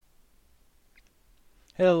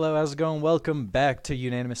Hello, how's it going? Welcome back to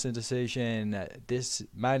Unanimous Indecision.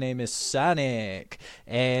 My name is Sonic,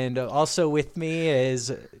 and also with me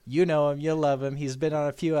is, you know him, you love him. He's been on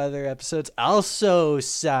a few other episodes. Also,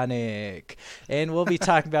 Sonic, and we'll be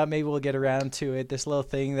talking about. Maybe we'll get around to it. This little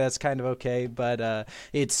thing that's kind of okay, but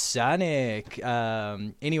it's Sonic.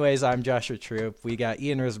 Anyways, I'm Joshua Troop. We got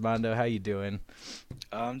Ian Rismondo. How you doing?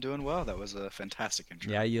 I'm doing well. That was a fantastic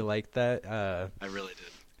intro. Yeah, you like that? I really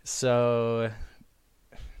did. So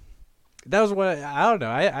that was what I don't know.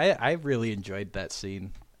 I really enjoyed that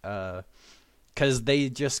scene because they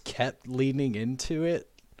just kept leaning into it,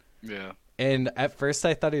 Yeah. and at first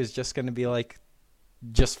I thought it was just gonna be like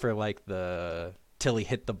just for like the till he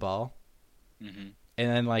hit the ball, hmm and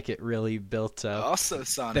then like it really built up. Also,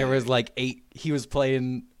 There was Sonic. like eight. He was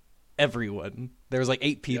playing everyone. There was like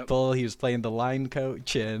eight Yep. people. He was playing the line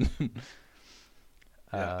coach and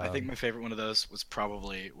Yeah. I think um, my favorite one of those was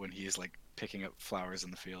probably when he's like picking up flowers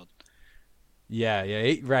in the field.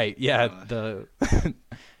 right, yeah. Uh, The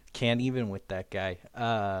can't even with that guy.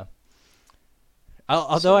 so,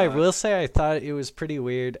 Although I will say I thought it was pretty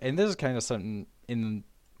weird, and this is kind of something in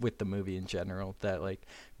with the movie in general that like,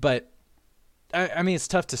 but I mean it's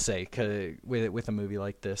tough to say with a movie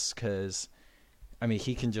like this because I mean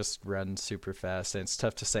he can just run super fast, and it's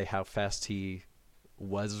tough to say how fast he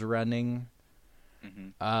was running.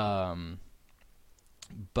 hmm Um,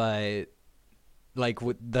 but like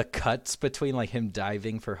with the cuts between like him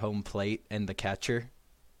diving for home plate and the catcher,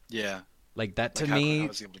 Yeah. like that to Like how me,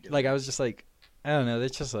 was he able to get like I there? was just like, I don't know.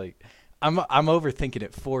 That's just like I'm overthinking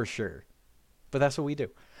it for sure, but that's what we do.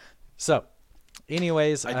 So,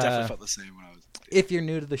 anyways, I definitely felt the same when I was. Yeah. if you're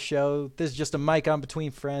new to the show, this is just a mic on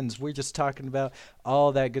between friends. We're just talking about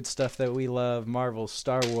all that good stuff that we love: Marvel,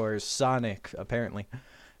 Star Wars, Sonic, apparently.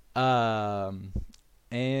 Um,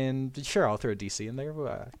 and sure, I'll throw DC in there.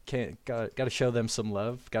 Can't got to show them some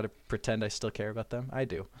love. Got to pretend I still care about them. I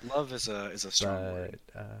do, Love is a strong but word,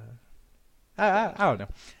 I but don't know.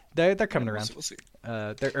 They're yeah, coming around. we'll see.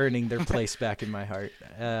 They're earning their place back in my heart.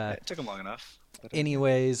 It took him long enough, but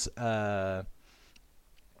Anyways,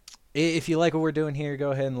 if you like what we're doing here,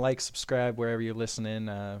 go ahead and like, subscribe wherever you're listening.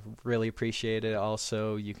 Really appreciate it.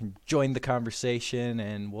 Also, you can join the conversation,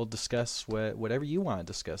 and we'll discuss whatever you want to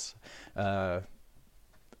discuss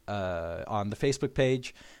on the Facebook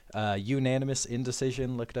page. Unanimous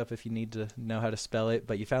Indecision. Look it up if you need to know how to spell it.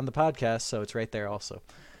 But you found the podcast, so it's right there also.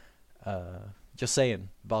 Just saying,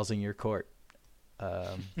 balls in your court.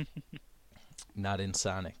 Um, not in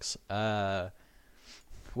Sonic's.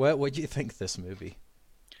 What do you think of this movie?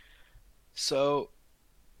 so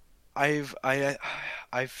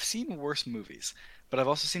I've seen worse movies, but I've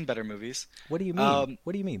also seen better movies. What do you mean? Um,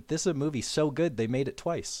 What do you mean? This is a movie so good they made it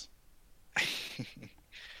twice.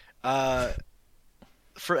 uh,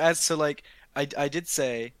 for as so like I did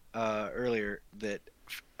say earlier that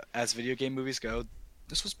as video game movies go,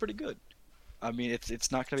 this was pretty good. I mean,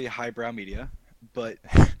 it's not gonna be highbrow media, but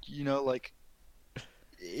like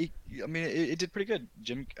it, I mean, it did pretty good.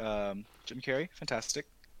 Jim Carrey, fantastic.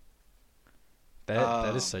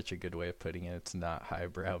 That is Um, such a good way of putting it. It's not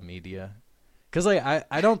highbrow media. Cause like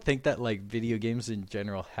I don't think that like video games in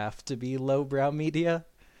general have to be lowbrow media,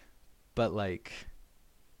 but like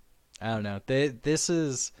I don't know. This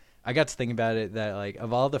is I got to think about it that like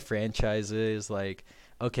of all the franchises, like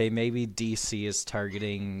okay, maybe DC is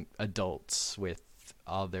targeting adults with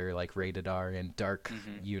all their like rated R and dark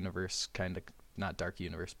mhm. universe kind of not dark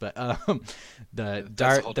universe, but the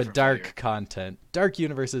That's a whole the different fire. dark content. Dark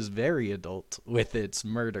universe is very adult with its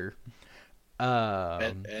murder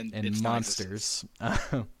And and its non-existence.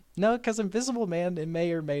 monsters. No, because Invisible Man it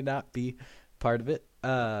may or may not be part of it.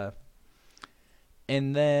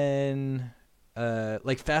 And then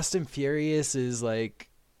like Fast and Furious is like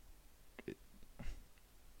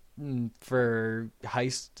for high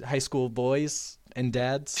school boys and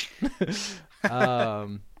dads.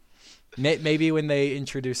 um, maybe when they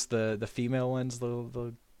introduce the female ones,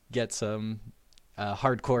 they'll get some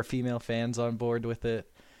hardcore female fans on board with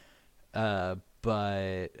it.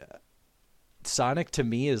 But Sonic to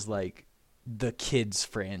me is like the kids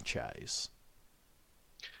franchise.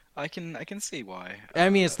 I can see why I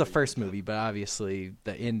mean, it's the you first did that. movie, but obviously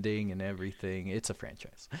the ending and everything, it's a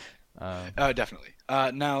franchise. Um, Oh, definitely.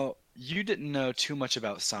 Now you didn't know too much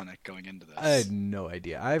about Sonic going into I had this. no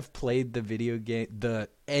idea. I've played the video game, the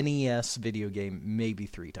NES video game, maybe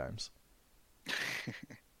three times.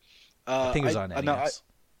 I think it was on No, NES.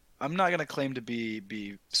 I'm not gonna claim to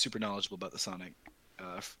be super knowledgeable about the Sonic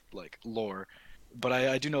like lore, but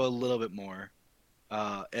I do know a little bit more.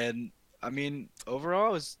 And I mean, overall, I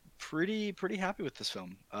was pretty happy with this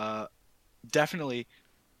film. Definitely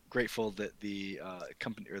grateful that the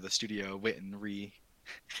company or the studio went and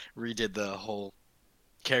redid the whole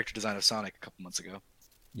character design of Sonic a couple months ago.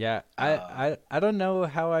 Yeah, Uh, I don't know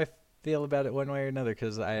how I feel about it one way or another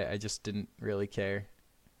because I just didn't really care.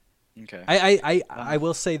 okay. I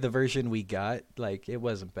will say the version we got, like, it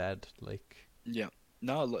wasn't bad. Like, Yeah.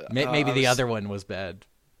 No, maybe the other one was bad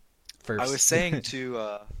I was first. saying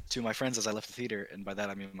to my friends as I left the theater, and by that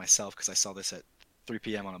I mean myself, because I saw this at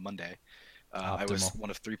 3 p.m. on a Monday. I was Optimal. one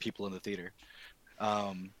of three people in the theater.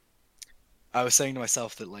 Um, I was saying to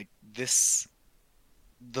myself that like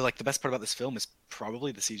the best part about this film is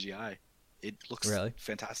probably the CGI. It looks Really?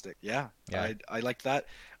 fantastic. Yeah, Yeah. I liked that.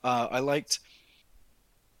 I liked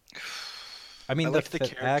I I mean, the liked the character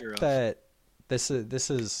fact of that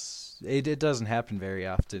it doesn't happen very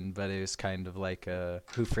often, but it was kind of like a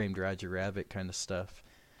Who Framed Roger Rabbit kind of stuff,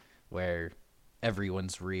 where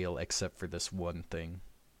everyone's real except for this one thing.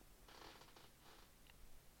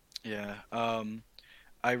 yeah.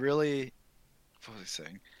 I really what was I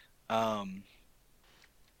saying? Um,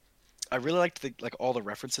 I really liked the like all the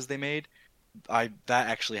references they made. I that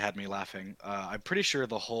actually had me laughing. I'm pretty sure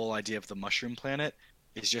the whole idea of the mushroom planet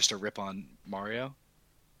is just a rip on Mario.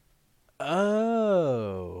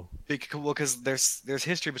 Oh, Because there's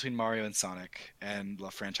history between Mario and Sonic and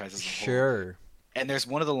the franchise as a whole. sure. And there's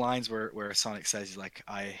one of the lines where Sonic says he's like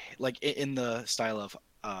in the style of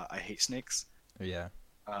I hate snakes. Yeah.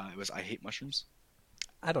 It was I hate mushrooms.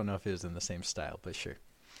 I don't know if it was in the same style, but sure.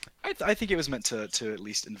 I think it was meant to at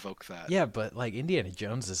least invoke that. Yeah, but like Indiana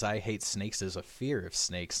Jones's "I hate snakes" is a fear of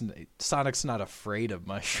snakes. Sonic's not afraid of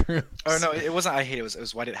Oh mushrooms. no, it wasn't I hate it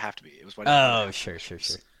was why did it have to be? It was why did it Oh, have to be sure, sure,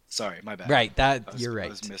 sure. mushrooms? Sorry, my bad. Right, that you're I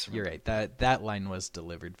was right. You're misremembering. right. That line was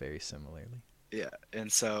delivered very similarly. Yeah,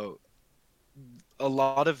 and so a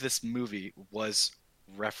lot of this movie was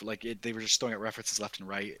they were just throwing out references left and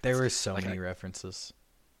right. There were so Like many references.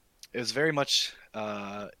 it was very much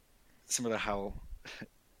similar to how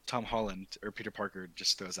Tom Holland or Peter Parker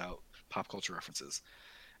just throws out pop culture references.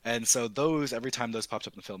 And so those every time those popped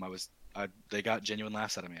up in the film, they got genuine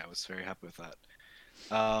laughs out of me. I was very happy with that.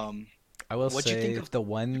 I will What do you think say of? the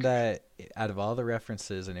one that out of all the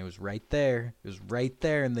references, and it was right there. It was right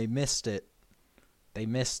there, and they missed it. They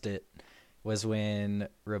missed it. Was when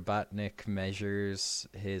Robotnik measures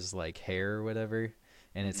his like hair or whatever,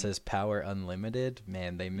 and it Mhm, says power unlimited.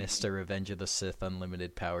 Man, they missed mhm. a Revenge of the Sith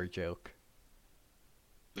unlimited power joke.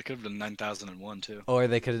 They could have done 9001 too. Or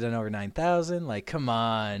they could have done over 9,000. Like, come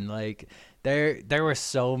on. Like, there were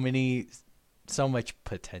so much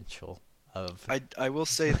potential of. I will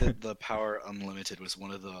say that the Power Unlimited was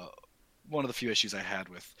one of the few issues I had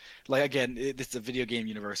with like again it's a video game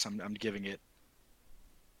universe. I'm giving it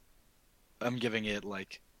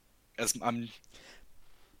like as I'm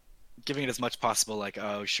giving it as much possible like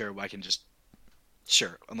oh sure I can just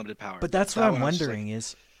sure unlimited power. But But that's what that I'm one I was just like wondering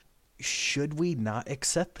is, should we not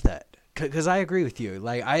accept that? Because I agree with you.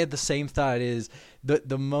 Like, I had the same thought. Is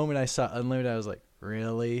the moment I saw unlimited, I was like,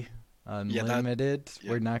 really, yeah that unlimited? yeah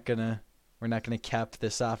We're not gonna cap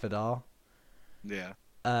this off at all. yeah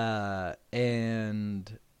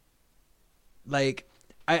And like,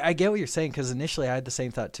 I get what you're saying because initially I had the same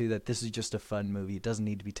thought too that this is just a fun movie. It doesn't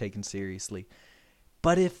need to be taken seriously.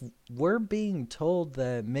 But if we're being told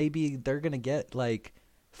that maybe they're gonna get like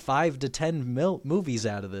 5 to 10 movies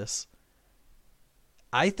out of this,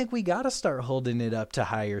 I think we gotta start holding it up to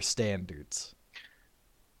higher standards.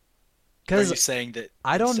 Are you Because saying that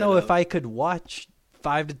I don't instead know if of I could watch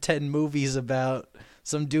 5 to 10 movies about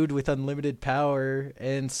some dude with unlimited power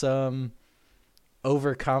and some okay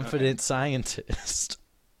overconfident scientist.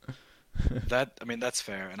 that I mean that's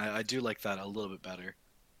fair and I do like that a little bit better.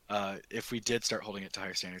 If we did start holding it to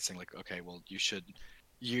higher standards, saying like, okay, well,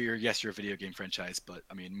 you're a video game franchise, but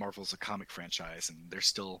I mean, Marvel's a comic franchise, and they're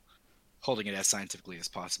still holding it as scientifically as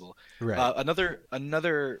possible. Right.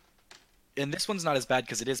 Another, and this one's not as bad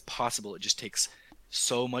because it is possible. It just takes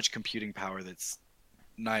so much computing power that's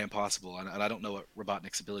nigh impossible, and I don't know what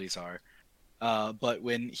Robotnik's abilities are. But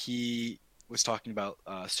when he was talking about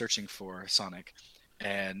searching for Sonic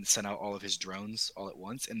and sent out all of his drones all at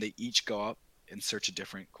once, and they each go up and search a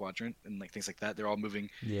different quadrant and like things like that. They're all moving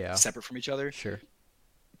Yeah. separate from each other. Sure.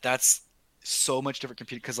 That's so much different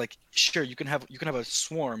computing because like sure you can have a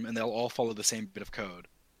swarm and they'll all follow the same bit of code.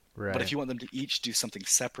 But if Right. you want them to each do something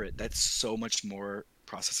separate, that's so much more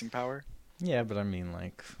processing power. Yeah, but I mean,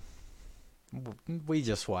 like, we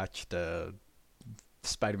just watched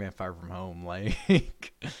Spider-Man: Far From Home.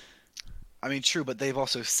 Like, I mean, true, but they've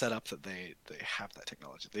also set up that they have that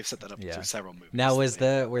technology. They've set that up through yeah. several movies Now, that they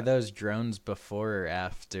have were that those drones before or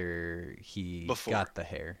after he before got the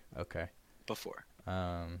hair? Okay. before.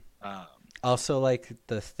 Um. Um, Also, like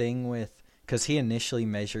the thing with, because he initially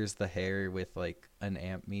measures the hair with like an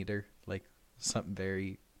amp meter, like something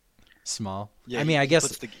very small. Yeah, I mean, I he guess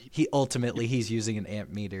puts the he's using an amp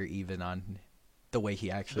meter even on the way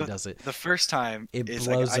he actually does it. the first time It is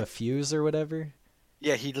blows a fuse or whatever.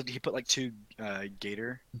 yeah, he put like two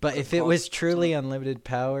gator. But if it was truly unlimited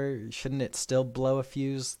power, shouldn't it still blow a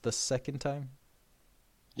fuse the second time?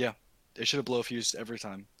 Yeah, it should have blow fused every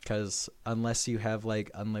time. Because unless you have like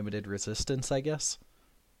unlimited resistance, I guess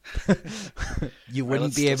you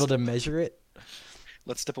wouldn't be able to measure it.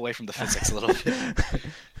 Let's step away from the physics a little bit.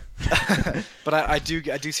 But I do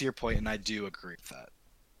see your point, and I do agree with that.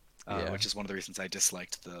 Which is one of the reasons I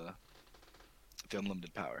disliked the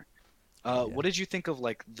unlimited power. What did you think of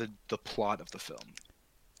like the plot of the film?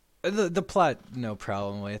 The plot, no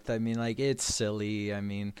problem with. I mean, like it's silly. I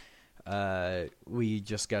mean, we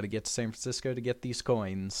just got to get to San Francisco to get these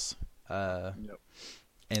coins. Yep.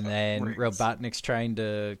 And then Robotnik's trying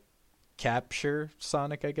to capture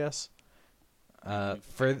Sonic, I guess,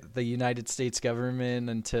 for the United States government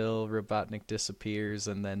until Robotnik disappears,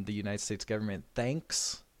 and then the United States government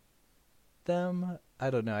thanks them. I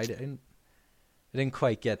don't know. I didn't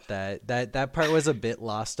quite get that. That part was a bit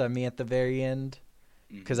lost on me at the very end,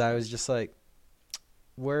 because I was just like,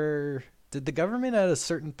 did the government at a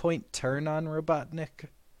certain point turn on Robotnik?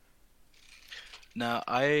 No,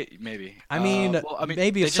 maybe. I mean, maybe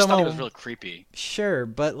they if just thought someone he was real creepy. Sure,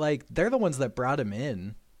 but like they're the ones that brought him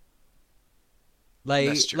in.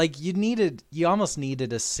 Like you almost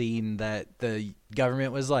needed a scene that the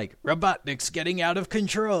government was like, Robotnik's getting out of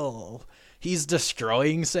control. He's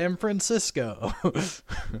destroying San Francisco.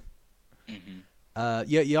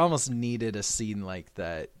 You almost needed a scene like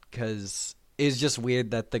that, because it's just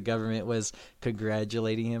weird that the government was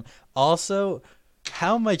congratulating him. Also,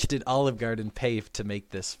 how much did Olive Garden pay to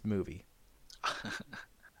make this movie?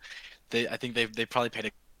 I think they probably paid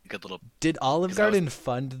a good little. Did Olive Garden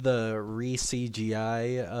fund the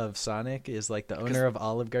re-CGI of Sonic? Is like the owner of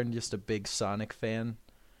Olive Garden just a big Sonic fan?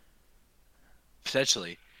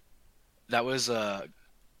 Potentially. That was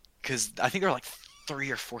because I think there are like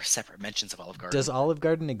 3 or 4 separate mentions of Olive Garden. Does Olive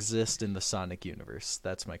Garden exist in the Sonic universe?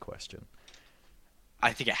 That's my question.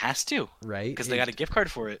 I think it has to, right? Because they got a gift card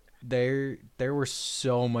for it. There were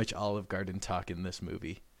so much Olive Garden talk in this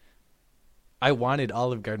movie. I wanted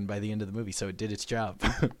Olive Garden by the end of the movie, so it did its job.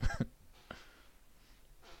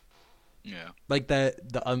 Yeah. Like the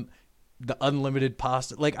unlimited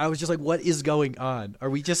pasta. Like I was just like, what is going on? Are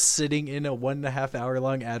we just sitting in a 1.5 hour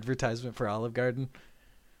long advertisement for Olive Garden?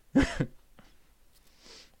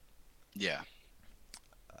 Yeah.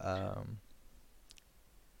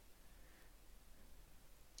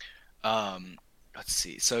 Let's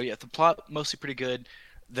see. So yeah, the plot mostly pretty good.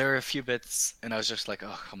 There are a few bits, and I was just like,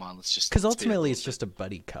 oh, come on, let's just. Because ultimately, it's just a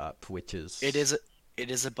buddy cop, which is. It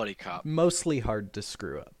is a buddy cop. Mostly hard to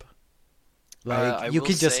screw up. Like you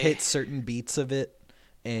can just hit certain beats of it,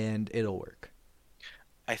 and it'll work.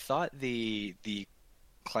 I thought the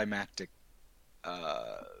climactic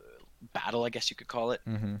battle, I guess you could call it,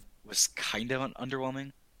 was kind of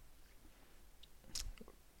underwhelming.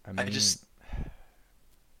 I mean,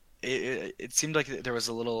 it seemed like there was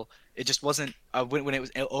a little. It just wasn't. When it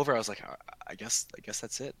was over, I was like, I guess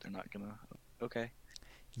that's it. They're not gonna. Okay.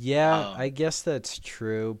 Yeah, I guess that's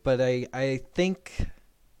true, but I think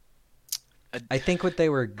what they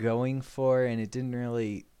were going for, and it didn't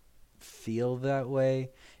really feel that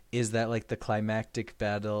way, is that like the climactic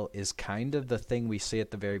battle is kind of the thing we see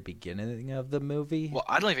at the very beginning of the movie. Well,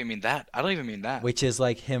 I don't even mean that. Which is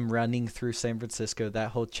like him running through San Francisco,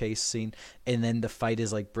 that whole chase scene, and then the fight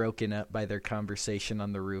is like broken up by their conversation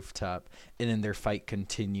on the rooftop, and then their fight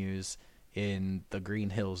continues in the Green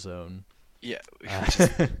Hill Zone. Yeah, which is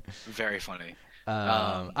very funny.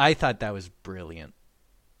 I thought that was brilliant.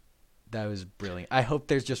 I hope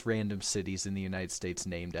there's just random cities in the United States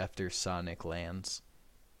named after Sonic lands.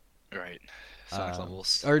 Right. Sonic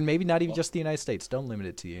levels. Or maybe not even just the United States. Don't limit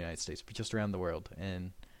it to the United States, but just around the world.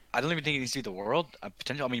 And I don't even think it needs to be the world.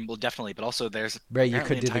 Potential. I mean, well, definitely, but also there's you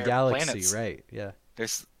could do the galaxy, planets. Right? Yeah.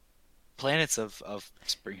 There's planets of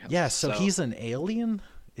Spring Hill. Yeah. So he's an alien.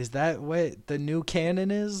 Is that what the new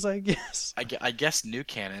canon is? I guess. I guess new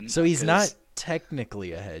canon. So he's not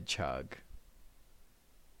technically a hedgehog.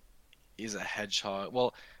 He's a hedgehog.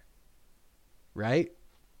 Well, right?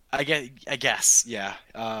 I guess, yeah.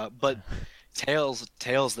 But Tails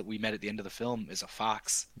that we met at the end of the film is a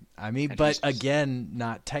fox. I mean, but again,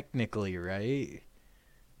 not technically, right?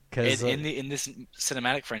 Because in this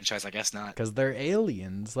cinematic franchise, I guess not. Because they're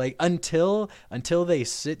aliens. Like until they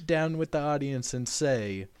sit down with the audience and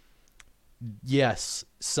say, Yes,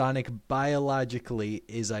 Sonic biologically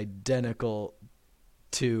is identical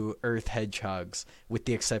to Earth hedgehogs, with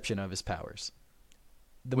the exception of his powers.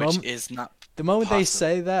 The which moment is not the moment they possible.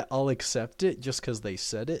 say that, I'll accept it just because they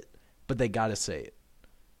said it, but they gotta say it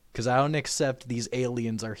because I don't accept these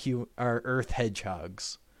aliens are Earth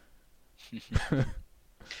hedgehogs.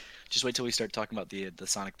 Just wait till we start talking about the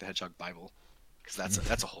Sonic the Hedgehog Bible, because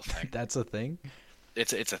that's a whole thing. That's a thing.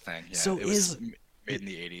 It's a thing. Yeah, So it was made in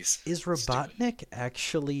the 80s. is Stupid. Robotnik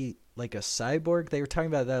actually like a cyborg? They were talking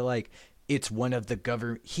about that like it's one of the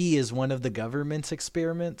government. He is one of the government's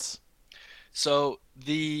experiments. So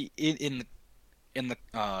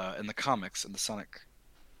in the comics, in the Sonic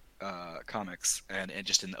comics, and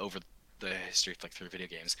just in over the history like through video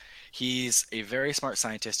games, he's a very smart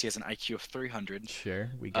scientist. He has an IQ of 300.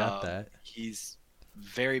 Sure, we got that. He's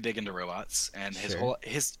very big into robots, and Sure.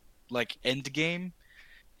 his like end game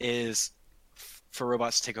is for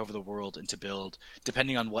robots to take over the world and to build,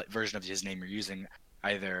 depending on what version of his name you're using,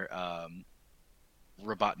 either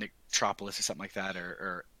Robotnik Tropolis or something like that,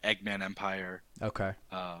 or Eggman Empire. Okay.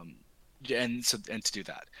 Um, and to do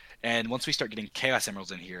that. And once we start getting Chaos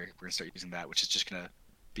Emeralds in here, we're gonna start using that, which is just gonna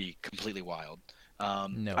be completely wild.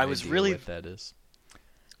 No I was idea really what that is.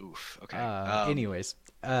 oof. Okay. Anyways,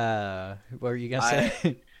 what were you gonna I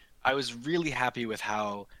say? I was really happy with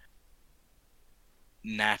how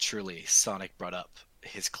naturally Sonic brought up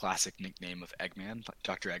his classic nickname of Eggman, like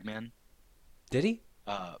Dr. Eggman. Did he?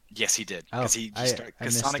 Yes, he did, Oh, because he I started I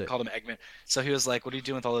because missed Sonic it. called him Eggman. So he was like, "What are you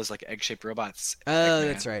doing with all those like egg-shaped robots, Oh, Eggman?"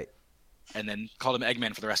 that's right. And then called him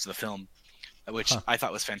Eggman for the rest of the film, which Huh. I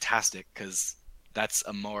thought was fantastic because that's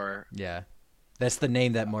a more Yeah, that's the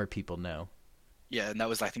name that more people know. yeah, and that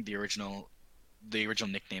was I think the original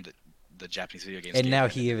nickname that the Japanese video games And gave now him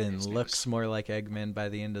he in even his looks news. more like Eggman by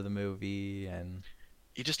the end of the movie, and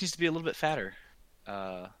He just needs to be a little bit fatter,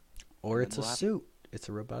 uh, or and then it's a we'll have him. suit. It's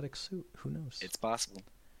a robotic suit. Who knows? It's possible.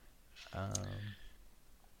 Um,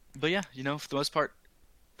 But yeah, for the most part,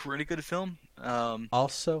 pretty good film.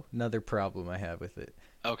 Also, another problem I have with it.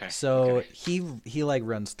 Okay, So okay, he like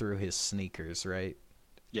runs through his sneakers, right?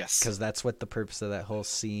 yes, Because that's what the purpose of that whole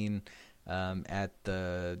scene at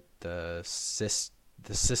the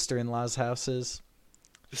sister-in-law's house is.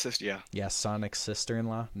 this is yeah, Yeah, Sonic's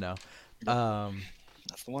sister-in-law. No, yep, um,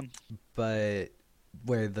 that's the one. but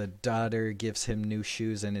where the daughter gives him new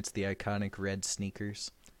shoes and it's the iconic red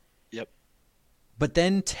sneakers. Yep, But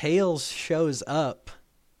then Tails shows up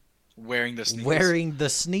wearing the sneakers. wearing the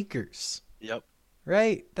sneakers. Yep.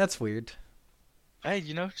 Right? That's weird. Hey,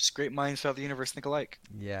 just great minds throughout the universe think alike.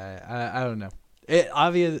 Yeah, I don't know. It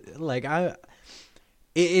obvious like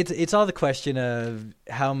it's all the question of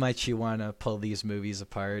how much you want to pull these movies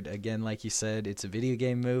apart. Again, like you said, it's a video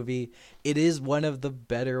game movie. It is one of the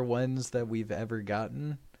better ones that we've ever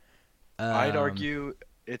gotten. I'd Um, argue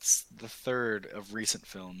it's the third of recent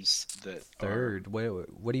films that are. Third,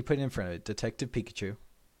 what do you put in front of it? Detective Pikachu.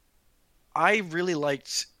 I really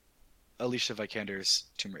liked Alicia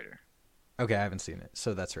Vikander's Tomb Raider. Okay, I haven't seen it,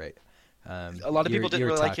 so that's right. A lot of people You didn't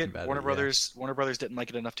were really like talking it. about Warner it, yeah. Brothers Warner Brothers didn't like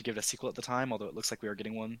it enough to give it a sequel at the time, although it looks like we are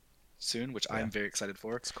getting one soon, which Yeah, I'm very excited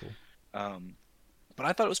for. it's cool. Um, but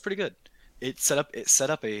I thought it was pretty good. It set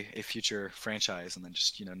up a future franchise, and then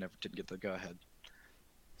just never didn't get the go ahead.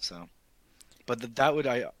 So, but that would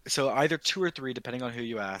I so either two or three, depending on who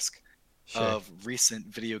you ask, Sure. of recent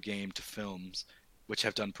video game to films, which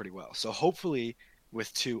have done pretty well. So hopefully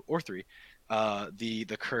with two or three,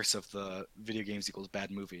 the curse of the video games equals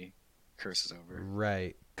bad movie curse is over.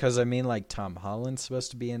 Right. Because, I mean, like, Tom Holland's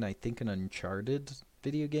supposed to be in, I think, an Uncharted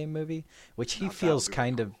video game movie, which he Now that would feels be really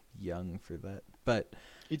kind of cool. young for that. But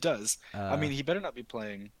He does. I uh, mean, he better not be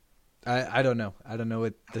playing. I don't know. I don't know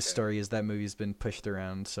what the Okay. story is. That movie's been pushed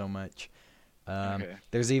around so much. Okay.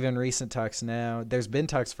 There's even recent talks now. There's been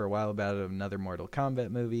talks for a while about another Mortal Kombat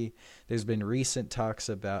movie. There's been recent talks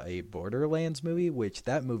about a Borderlands movie, which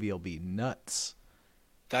that movie will be nuts.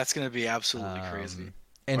 That's gonna be absolutely crazy. Um,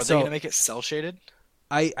 and Are they gonna so make it cell shaded?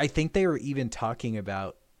 I think they were even talking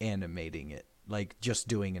about animating it, like just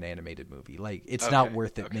doing an animated movie. Like it's not Okay.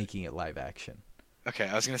 worth it Okay. making it live action Okay.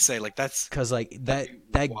 I was gonna say like because like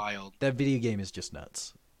that'd be wild. that video game is just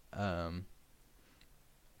nuts. Um,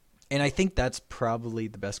 and I think that's probably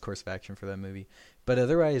the best course of action for that movie. But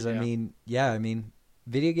otherwise, I Yeah. mean, yeah, I mean,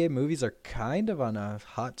 video game movies are kind of on a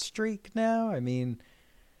hot streak now. I mean,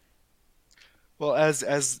 Well,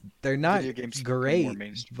 as they're not video games become more great,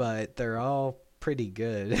 mainstream, but they're all pretty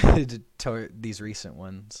good toward these recent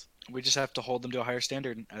ones. we just have to hold them to a higher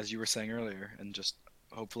standard, as you were saying earlier, and just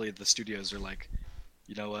hopefully the studios are like,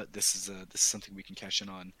 you know what, this is something we can cash in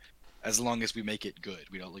on, as long as we make it good.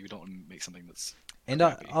 We don't want to make something that's And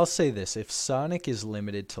I'll say this: if Sonic is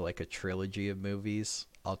limited to like a trilogy of movies,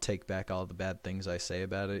 I'll take back all the bad things I say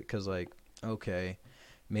about it. Because like, okay,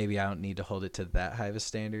 maybe I don't need to hold it to that high of a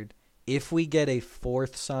standard. If we get a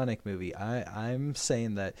fourth Sonic movie, I'm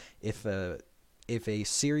saying that if a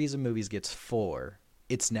series of movies gets four,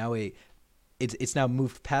 it's now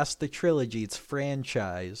moved past the trilogy. It's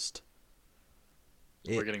franchised.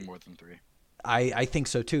 We're getting more than 3. I think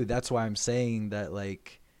so too. That's why I'm saying that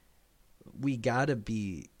like we gotta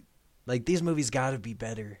be like these movies gotta be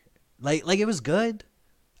better. Like it was good.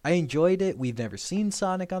 I enjoyed it. We've never seen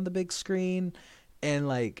Sonic on the big screen. And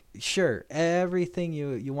like sure, everything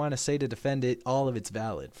you want to say to defend it, all of it's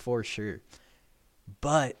valid for sure.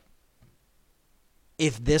 But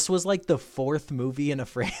if this was like the fourth movie in a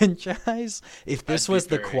franchise, if this was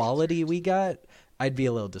the quality we got, I'd be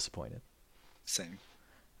a little disappointed. Same.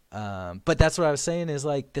 But that's what I was saying is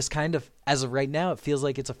like this kind of, as of right now, it feels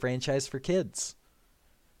like it's a franchise for kids.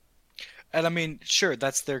 And I mean, sure,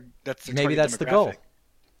 that's their maybe that's demographic. The goal.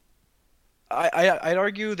 I'd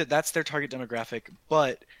argue that that's their target demographic,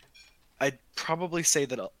 but I'd probably say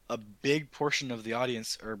that a big portion of the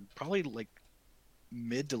audience are probably like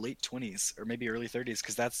mid to late 20s or maybe early 30s,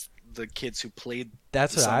 because that's the kids who played.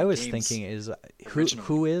 That's what I was thinking is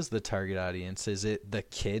who is the target audience? Is it the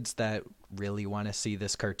kids that really want to see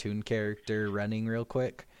this cartoon character running real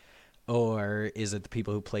quick? Or is it the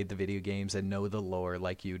people who played the video games and know the lore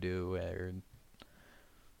like you do?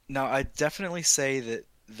 Now, I definitely say that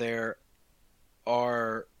they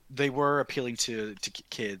were appealing to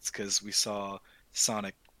kids because we saw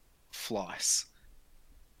Sonic floss.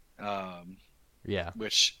 Yeah.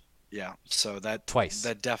 So that twice.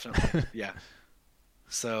 That definitely yeah.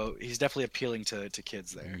 So he's definitely appealing to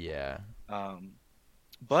kids there. Yeah.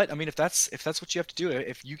 But I mean, if that's what you have to do,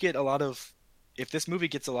 if this movie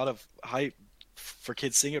gets a lot of hype for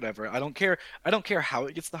kids seeing it, whatever, I don't care how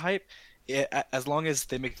it gets the hype, as long as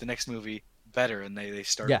they make the next movie better and they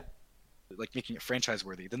start like making it franchise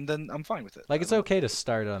worthy, then I'm fine with it. Like it's okay to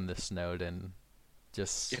start on this note and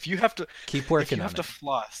just if you have to keep working on it. If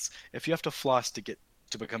you have to floss to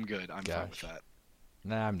become good, I'm fine with that.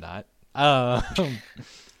 Nah, I'm not.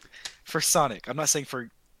 For Sonic, I'm not saying for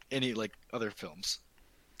any like other films.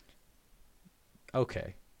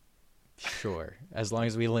 Okay. Sure. As long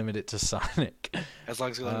as we limit it to Sonic. As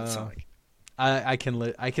long as we limit it to Sonic. I can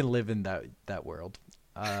live in that world.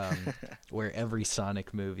 Where every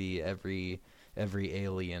Sonic movie, every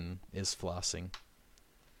alien is flossing.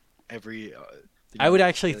 I would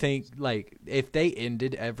actually think like if they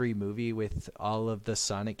ended every movie with all of the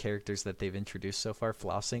Sonic characters that they've introduced so far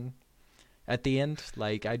flossing at the end,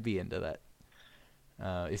 like I'd be into that.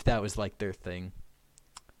 If that was like their thing.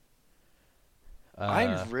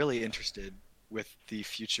 I'm really interested with the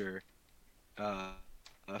future,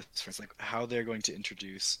 like how they're going to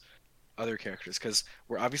introduce other characters, because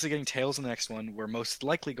we're obviously getting Tails in the next one. We're most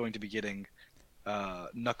likely going to be getting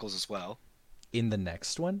Knuckles as well. In the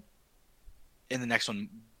next one? In the next one,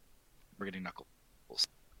 we're getting Knuckles.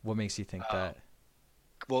 What makes you think that?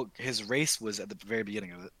 Well, his race was at the very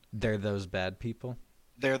beginning of it. They're those bad people?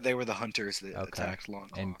 They were the hunters that attacked Long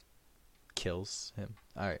Claw. And kills him.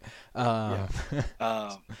 All right.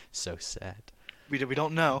 So sad. We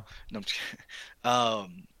don't know. No, I'm just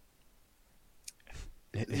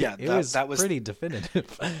kidding. That was pretty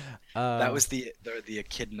definitive. That was the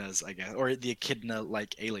echidnas, I guess, or the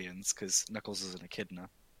echidna-like aliens, because Knuckles is an echidna.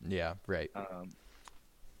 Yeah, right.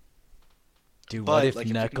 Dude, but, what if like,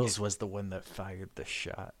 Knuckles was the one that fired the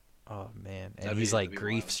shot? Oh man, and he's like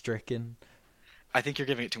grief-stricken. I think you're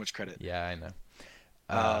giving it too much credit. Yeah, I know.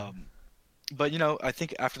 But I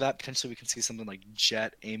think after that, potentially we can see something like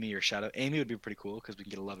Jet, Amy, or Shadow. Amy would be pretty cool because we can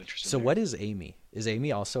get a love interest. So what is Amy? Is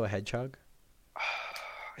Amy also a hedgehog?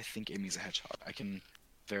 I think Amy's a hedgehog. I can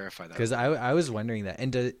verify that. Because I was wondering that.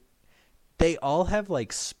 And they all have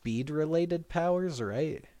like speed-related powers,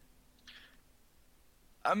 right?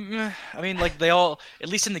 I mean, like they all, at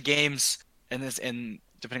least in the games, and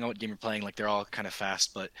depending on what game you're playing, like they're all kind of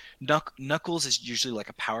fast. But Knuckles is usually like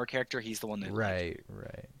a power character. He's the one that right.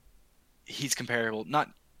 He's comparable, not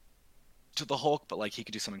to the Hulk, but like he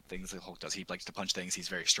could do some things the Hulk does. He likes to punch things. He's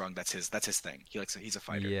very strong. That's his thing. He's a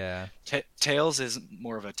fighter. Yeah. Tails is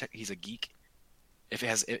more of he's a geek. If it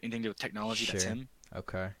has anything to do with technology, sure. That's him.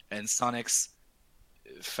 Okay. And Sonic's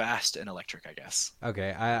fast and electric, I guess.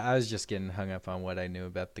 Okay, I was just getting hung up on what I knew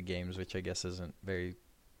about the games, which I guess isn't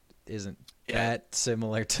that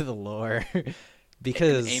similar to the lore.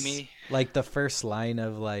 Because Amy, like the first line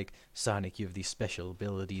of like Sonic, you have these special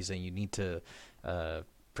abilities and you need to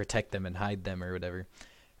protect them and hide them or whatever.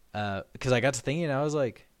 Because I got to thinking, I was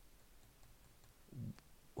like,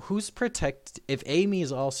 if Amy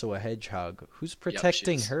is also a hedgehog, who's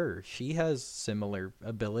protecting is. her? She has similar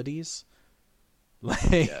abilities.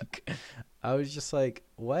 Yeah. Like, I was just like,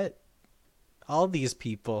 what? All these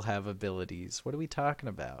people have abilities. What are we talking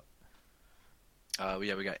about? We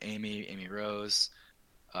got Amy Rose.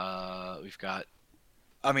 We've got.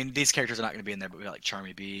 I mean, these characters are not going to be in there, but we got like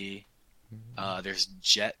Charmy Bee. There's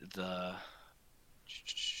Jet the.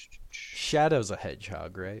 Shadow's a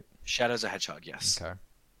hedgehog, right? Shadow's a hedgehog, yes. Okay.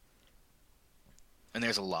 And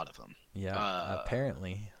there's a lot of them. Yeah,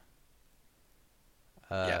 apparently.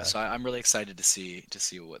 Yeah, so I'm really excited to see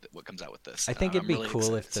what comes out with this. I think it'd be really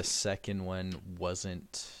cool if excited to the see. second one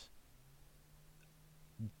wasn't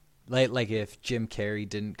like if Jim Carrey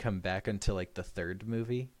didn't come back until like the third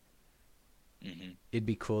movie. Mhm. It'd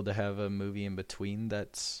be cool to have a movie in between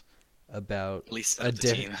that's about At least a of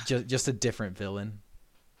the team. just a different villain.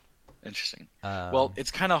 Interesting. Well, Um,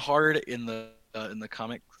 it's kind of hard in the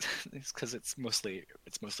comic because it's mostly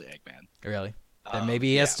Eggman. really. Then maybe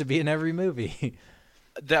he Yeah. has to be in every movie.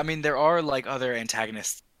 I mean, there are like other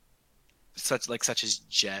antagonists, such as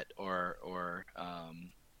Jet or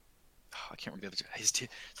I can't remember the other.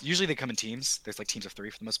 Usually they come in teams. There's like teams of 3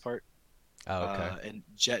 for the most part. Oh, okay. And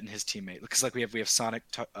Jet and his teammate, because like we have Sonic,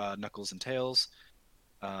 Knuckles, and Tails.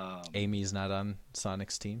 Amy's not on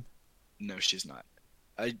Sonic's team. No, she's not.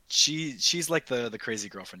 She's like the crazy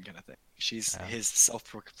girlfriend kind of thing. She's Oh. his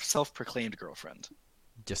self-proclaimed girlfriend.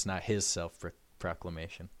 Just not his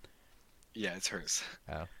self-proclamation. Yeah, it's hers.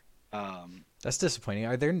 Oh. Um, That's disappointing.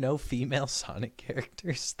 Are there no female Sonic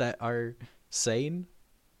characters that are sane?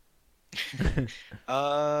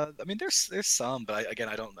 I mean, there's some, but again,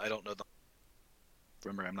 I don't know them.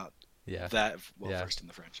 Remember, I'm not Yeah. that well Yeah. versed in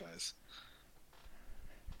the franchise.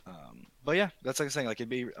 But yeah, that's like I'm saying. Like,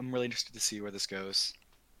 I'm really interested to see where this goes.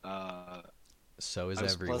 So is I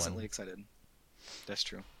was everyone. pleasantly excited. That's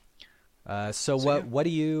true. So So, what yeah. what do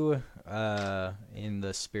you in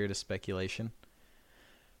the spirit of speculation?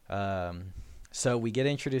 So we get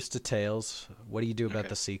introduced to Tails. What do you do about Okay.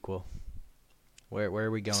 the sequel? Where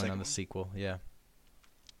are we going second on the one? sequel? Yeah.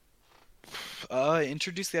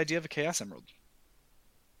 Introduce the idea of a Chaos Emerald.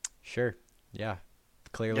 Sure. Yeah.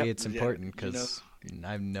 Clearly Yep, it's yeah, important you know- because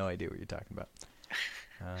I have no idea what you're talking about.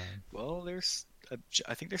 Well,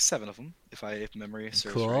 I think there's 7 of them, if memory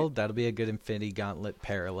serves Cool. right. That'll be a good Infinity Gauntlet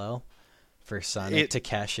parallel for Sonic It to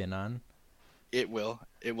cash in on. it will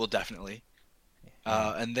definitely.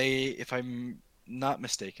 Yeah. And if I'm not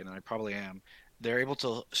mistaken, and I probably am, they're able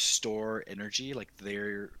to store energy. Like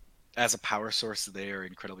as a power source, they are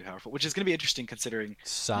incredibly powerful, which is going to be interesting considering.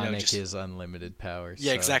 Sonic just- is unlimited power.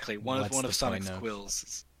 Yeah, so exactly. One what's of the Sonic's point of-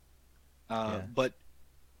 quills. Yeah. But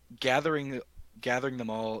gathering them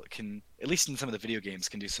all can, at least in some of the video games,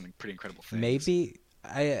 can do some pretty incredible things. Maybe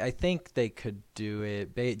I think they could do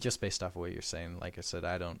it just based off of what you're saying. Like I said,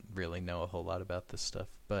 I don't really know a whole lot about this stuff,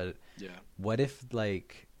 but Yeah. what if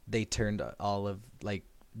like they turned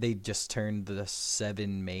they just turned the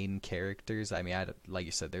 7 main characters? I mean, like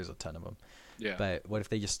you said, there's a ton of them. Yeah. But what if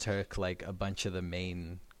they just took like a bunch of the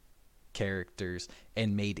main characters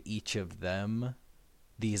and made each of them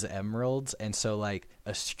these emeralds, and so like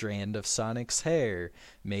a strand of Sonic's hair,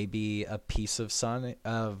 maybe a piece of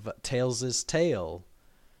Tails' tail,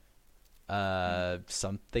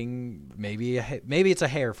 something, maybe it's a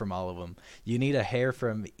hair from all of them. You need a hair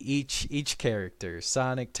from each character: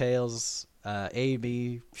 Sonic, Tails,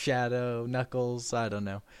 Amy, Shadow, Knuckles. I don't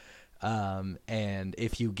know. And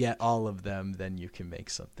if you get all of them, then you can make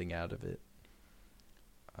something out of it.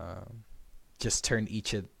 Just turn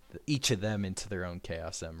each of them into their own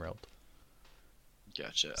Chaos Emerald.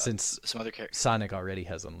 Gotcha. Since Some other characters. Sonic already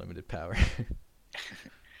has unlimited power.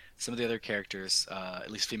 Some of the other characters, at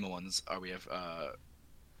least female ones, we have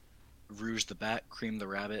Rouge the Bat, Cream the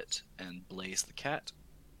Rabbit, and Blaze the Cat.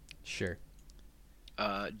 Sure.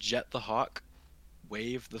 Jet the Hawk,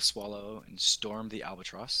 Wave the Swallow, and Storm the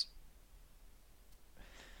Albatross.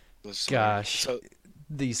 Gosh. So,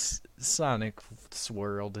 These Sonic's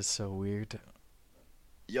world is so weird.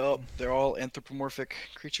 yup, they're all anthropomorphic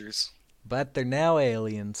creatures. But they're now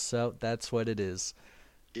aliens, so that's what it is.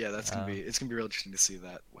 Yeah, it's gonna be real interesting to see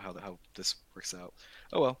how this works out.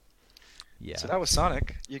 Oh well. Yeah. So that was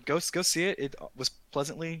Sonic. You go see it. It was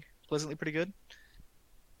pleasantly pretty good.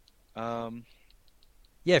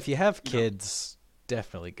 Yeah, if you have No. kids,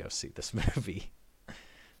 definitely go see this movie.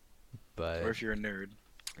 But Or if you're a nerd,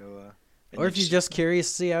 go. And or if you're just curious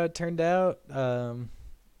to see how it turned out,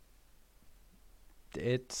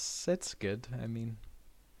 it's good. I mean,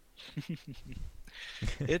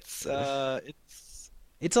 it's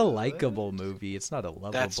it's a likable movie. It's not a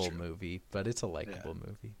That's lovable true. movie, but it's a likable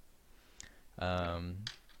movie.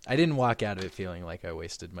 I didn't walk out of it feeling like I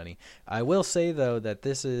wasted money. I will say though that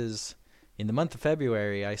this is in the month of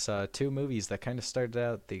February. I saw 2 movies that kind of started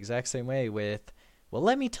out the exact same way. With, well,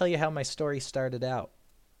 let me tell you how my story started out.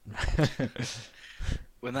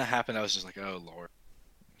 When that happened, I was just like, oh Lord,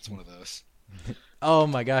 it's one of those. Oh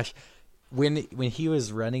my gosh. When he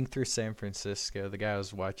was running through San Francisco, the guy I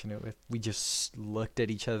was watching it with, we just looked at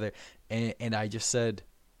each other, and I just said,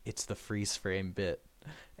 "It's the freeze frame bit,"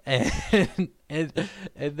 and and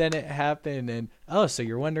then it happened, and oh, so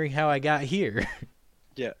you're wondering how I got here?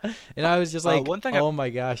 Yeah. And I was just like, one thing "Oh my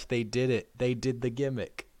gosh, they did it! They did the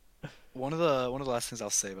gimmick." one of the last things I'll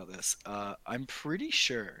say about this, I'm pretty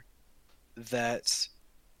sure that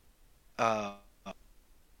uh,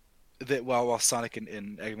 that while Sonic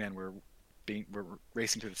and Eggman were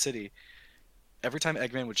racing through the city, every time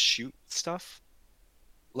Eggman would shoot stuff,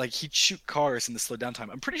 like he'd shoot cars in the slow down time.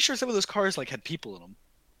 I'm pretty sure some of those cars like had people in them.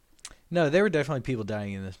 No, there were definitely people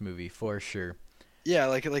dying in this movie for sure. Yeah,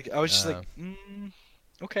 like I was just like,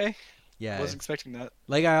 okay, Yeah, wasn't expecting that.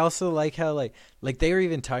 like I also like how like they were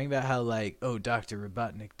even talking about how like, oh, Dr.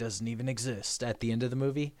 Robotnik doesn't even exist at the end of the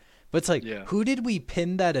movie. But it's like, Yeah. who did we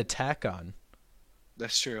pin that attack on?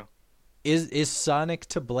 That's true. Is Sonic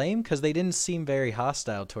to blame? Because they didn't seem very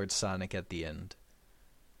hostile towards Sonic at the end.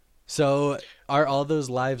 So are all those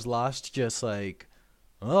lives lost just like,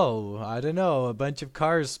 oh, I don't know, a bunch of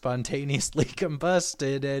cars spontaneously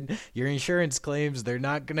combusted and your insurance claims they're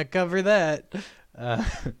not going to cover that? Uh,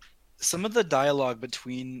 Some of the dialogue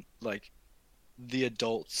between like the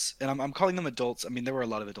adults, and I'm calling them adults. I mean, there were a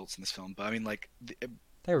lot of adults in this film, but I mean like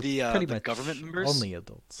they were pretty the much government members, only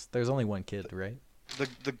adults. There's only one kid, right?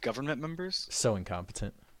 the government members. So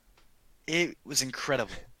incompetent. It was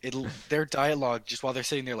incredible. Their dialogue just while they're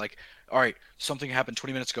sitting there like, all right, something happened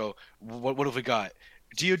 20 minutes ago. What have we got?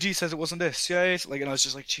 DOD says it wasn't this. Yeah, like, and I was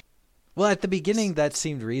just like, "Gee." Well, at the beginning, that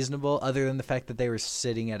seemed reasonable, other than the fact that they were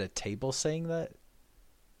sitting at a table saying that.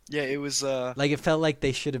 Yeah, it was. Like, it felt like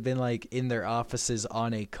they should have been, like, in their offices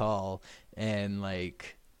on a call, and,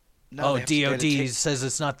 like, No, oh, they have to get a DOD says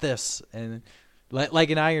it's not this. And, like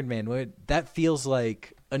an Iron Man, that feels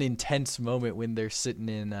like an intense moment when they're sitting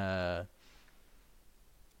in, they're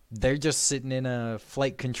just sitting in a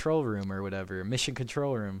flight control room or whatever, mission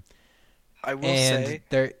control room. I will And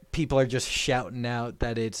say, people are just shouting out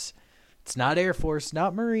that it's not Air Force,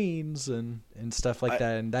 not Marines, and stuff like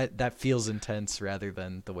that, and that feels intense rather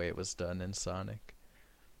than the way it was done in Sonic.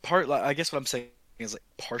 I guess what I'm saying is like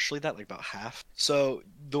partially that, like about half. So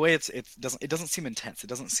the way it doesn't seem intense. It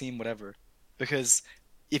doesn't seem whatever, because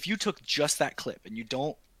if you took just that clip and you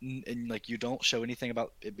don't show anything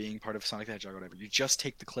about it being part of Sonic the Hedgehog or whatever, you just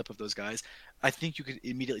take the clip of those guys, I think you could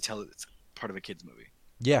immediately tell that it's part of a kids movie.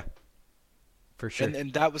 Yeah, for sure.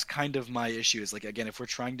 And that was kind of my issue. Is like, again, if we're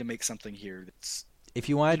trying to make something here that's, if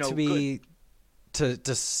you want it to be good.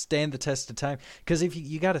 to stand the test of time, because if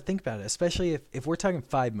you got to think about it, especially if we're talking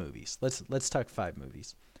 5 movies, let's talk 5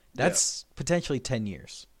 movies. That's potentially 10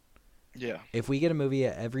 years. Yeah. If we get a movie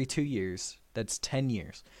every 2 years, that's 10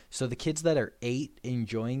 years. So the kids that are 8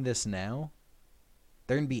 enjoying this now,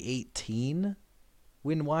 they're going to be 18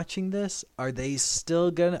 when watching this. Are they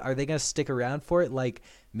gonna stick around for it like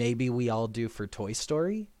maybe we all do for Toy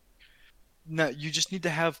Story? No, you just need to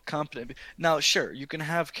have competent. Now, sure, you can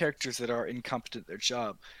have characters that are incompetent at their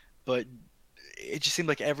job, but it just seemed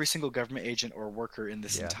like every single government agent or worker in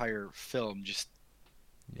this entire film just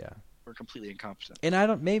were completely incompetent. And I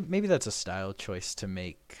don't maybe that's a style choice to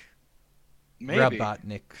make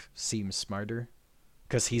Robotnik seem smarter,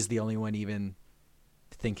 because he's the only one even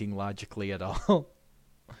thinking logically at all.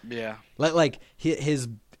 Yeah. Like he's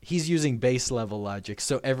using base level logic,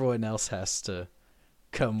 so everyone else has to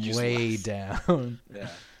come Use way less. down.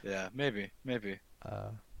 Yeah, maybe.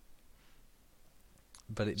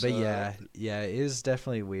 But yeah, it is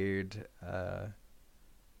definitely weird. I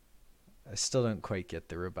still don't quite get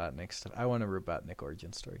the Robotnik stuff. I want a Robotnik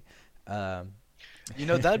origin story.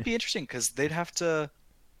 That'd be interesting because they'd have to.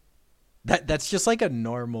 That's just like a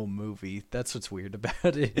normal movie. That's what's weird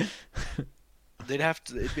about it. They'd have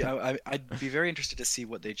to. I'd be very interested to see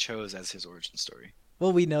what they chose as his origin story.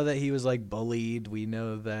 Well, we know that he was like bullied. We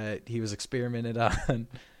know that he was experimented on.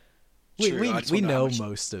 We know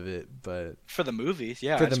most of it, but for the movie,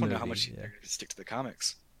 yeah, I just want to know how much they're going to stick to the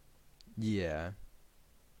comics. Yeah.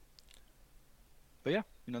 But yeah,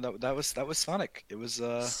 that was Sonic. It was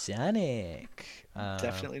Sonic.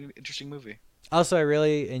 Definitely an interesting movie. Also, I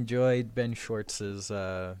really enjoyed Ben Schwartz's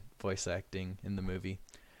voice acting in the movie.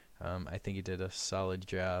 I think he did a solid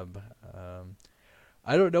job.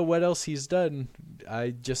 I don't know what else he's done. I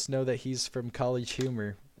just know that he's from College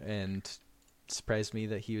Humor, and it surprised me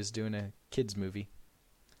that he was doing a kids movie.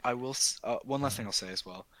 One last thing I'll say as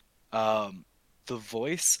well. Um, the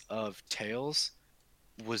voice of Tails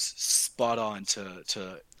was spot on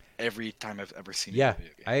to every time I've ever seen him in Yeah, a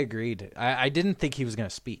video game. I agreed. I didn't think he was gonna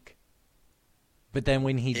speak, but then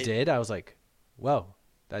when he It did, I was like, "Whoa,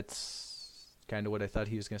 that's kind of what I thought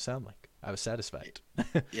he was gonna sound like." I was satisfied.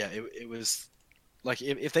 yeah, it was like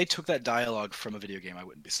if they took that dialogue from a video game, I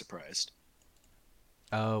wouldn't be surprised.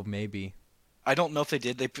 Oh, maybe. I don't know if they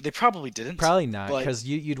did. They probably didn't. Probably not, But because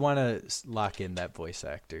you'd want to lock in that voice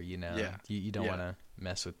actor. You know, yeah, you don't yeah. want to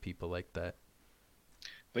mess with people like that,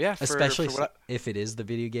 But yeah, especially for what if it is the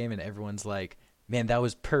video game and everyone's like, "Man, that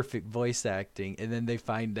was perfect voice acting," and then they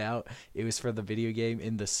find out it was for the video game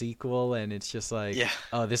in the sequel, and it's just like, yeah.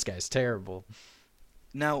 "Oh, this guy's terrible."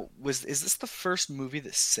 Now, is this the first movie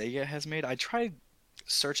that Sega has made? I tried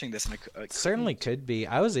searching this and I Certainly couldn't. could be.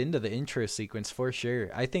 I was into the intro sequence for sure.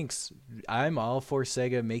 I'm all for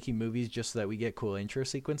Sega making movies just so that we get cool intro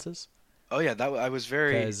sequences. Oh yeah, I was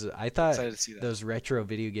very Because I thought excited to see that. those retro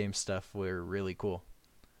video game stuff were really cool.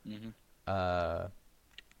 Hmm. Uh,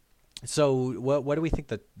 so what do we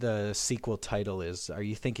think the sequel title is? Are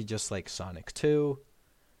you thinking just like Sonic 2?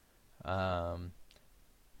 Um,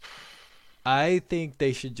 I think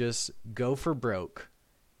they should just go for broke.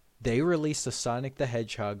 They released a Sonic the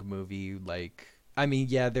Hedgehog movie. Like, I mean,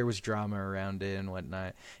 yeah, there was drama around it and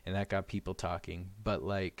whatnot, and that got people talking. But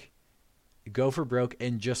like, go for broke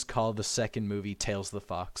and just call the second movie Tails the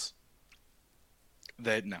Fox.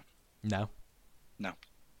 No, No. no,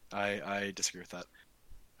 I disagree with that.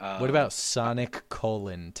 What about Sonic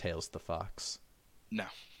Tails the Fox? No?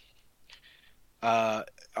 I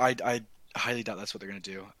highly doubt that's what they're gonna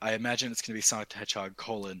do. I imagine it's gonna be Sonic the Hedgehog :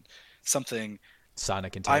 something.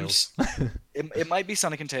 Sonic and I'm Tails. it might be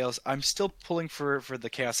Sonic and Tails. I'm still pulling for the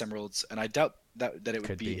Chaos Emeralds, and I doubt that it would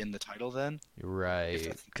Could be be. in the title then. If Right.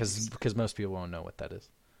 that's the case. Because most people won't know what that is.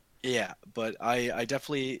 Yeah, but I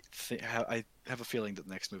definitely I have a feeling that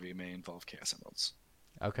the next movie may involve Chaos Emeralds.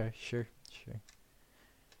 Okay, sure.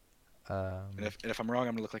 And if I'm wrong,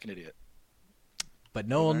 I'm gonna look like an idiot. But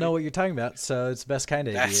no one will Alrighty. know what you're talking about, so it's the best kind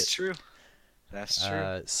of That's idiot. true. That's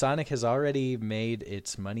true. Sonic has already made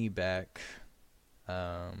its money back,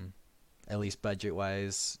 at least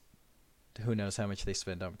budget-wise. Who knows how much they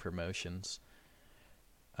spend on promotions.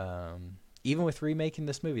 Even with remaking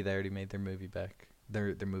this movie, they already made their movie back.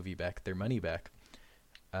 Their money back.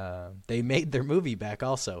 They made their movie back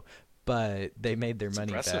also, but they made their It's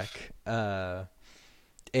money impressive. back.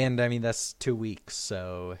 And I mean that's 2 weeks,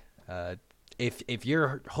 so if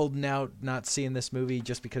you're holding out not seeing this movie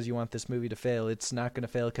just because you want this movie to fail, it's not going to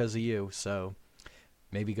fail because of you. So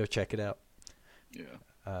maybe go check it out.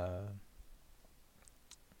 Yeah.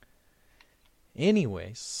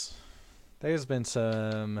 Anyways, there's been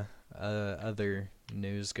some other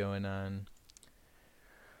news going on.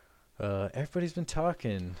 Everybody's been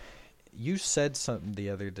talking. You said something the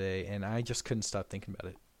other day, and I just couldn't stop thinking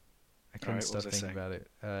about it. I couldn't Alright, what stop was I thinking saying? about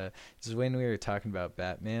it. This is when we were talking about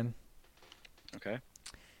Batman. Okay.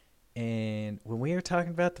 And when we were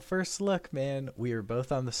talking about the first look, man, we were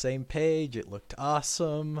both on the same page. It looked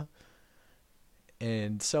awesome.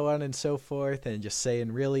 And so on and so forth, and just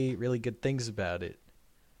saying really, really good things about it.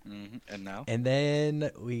 And now? And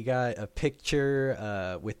then we got a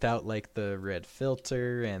picture without like the red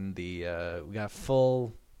filter, and we got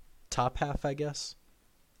full top half, I guess,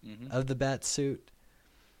 of the bat suit.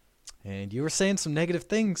 And you were saying some negative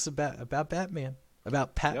things about Batman,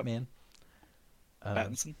 about Patman.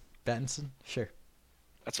 Pattinson? Pattinson, sure.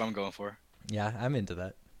 That's what I'm going for. Yeah, I'm into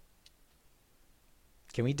that.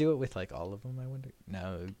 Can we do it with like all of them? I wonder.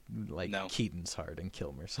 No, like No. Keaton's hard and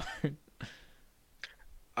Kilmer's hard.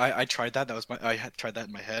 I tried that. I had tried that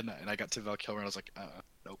in my head, and I got to Val Kilmer, and I was like,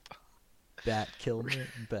 nope. Bat Kilmer,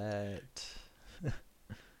 Bat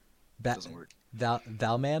Doesn't work.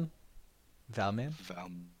 Valman Val.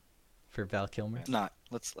 for Val Kilmer. Not.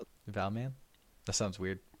 Let's Valman. That sounds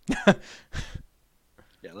weird.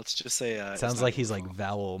 Yeah. Let's just say. It's Sounds not like he's your like fault.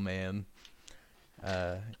 Vowel Man.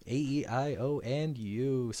 AEIO and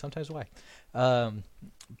U. Sometimes Y.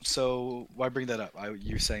 So why bring that up?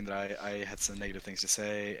 You saying that I had some negative things to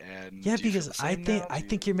say, and Yeah, do you feel because the I same think now? I Do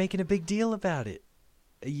think you're making a big deal about it.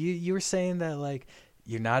 You were saying that like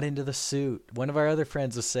you're not into the suit. One of our other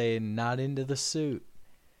friends was saying not into the suit.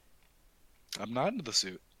 I'm not into the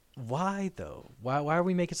suit. Why though? Why are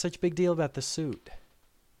we making such a big deal about the suit?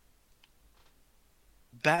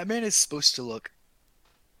 Batman is supposed to look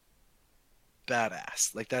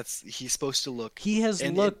badass. Like he's supposed to look. He has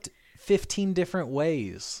and looked 15 different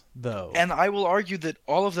ways though. And I will argue that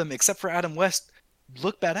all of them, except for Adam West,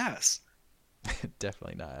 look badass.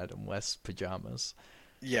 Definitely not Adam West pajamas.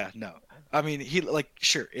 Yeah, no. I mean, he like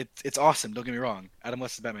sure, it's awesome. Don't get me wrong. Adam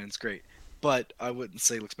West's Batman is great, but I wouldn't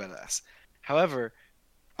say he looks badass. However,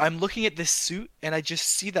 I'm looking at this suit and I just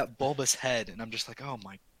see that bulbous head, and I'm just like, oh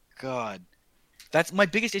my god. That's my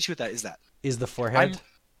biggest issue with that is that Is the I'm forehead?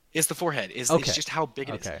 is the forehead is it's Okay. just how big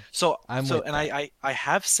it is. Okay. So I'm so with and that. I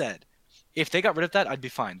have said if they got rid of that, I'd be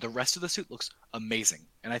fine. The rest of the suit looks amazing,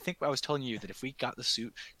 and I think I was telling you that if we got the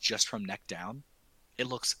suit just from neck down, it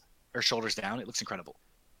looks or shoulders down, it looks incredible.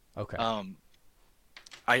 Okay. Um,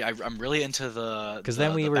 I'm really into the Because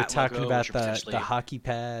then the we the were bat talking logo, which about are the potentially hockey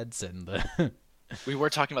pads and the. we were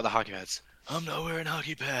talking about the hockey pads. I'm not wearing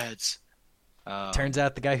hockey pads. Turns Um,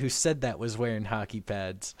 out the guy who said that was wearing hockey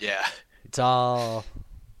pads. yeah, It's all.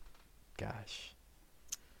 Gosh.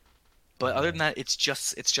 but other than that, it's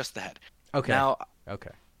just the head. Okay. Now,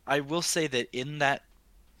 Okay. I will say that in that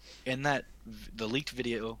the leaked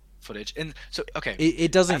video footage, and so okay,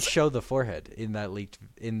 It doesn't as show the forehead in that leaked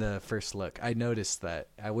in the first look. I noticed that.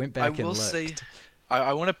 I went I back and will say, looked.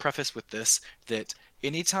 I want to preface with this that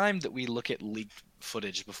anytime that we look at leaked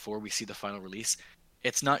footage before we see the final release,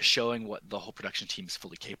 it's not showing what the whole production team is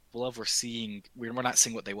fully capable of. We're not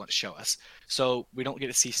seeing what they want to show us. So we don't get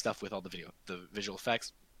to see stuff with all the visual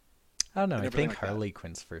effects I don't know. and I everything think like that. Harley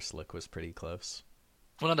Quinn's first look was pretty close.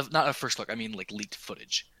 Well, not a first look. I mean, like leaked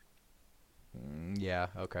footage. Yeah.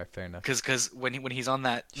 Okay. Fair enough. Because when he's on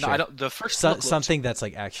that, no, I Sure. don't. The first look looked Something that's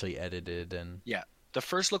like actually edited and Yeah, the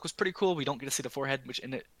first look was pretty cool. We don't get to see the forehead, which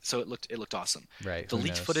in it, so it looked awesome. right. The Who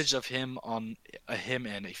leaked knows? footage of him and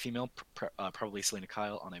a female, probably Selena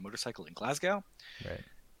Kyle, on a motorcycle in Glasgow. Right.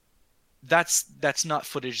 That's not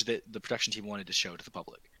footage that the production team wanted to show to the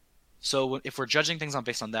public. So if we're judging things on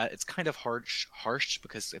based on that, it's kind of harsh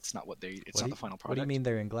because it's not the final What do you product. mean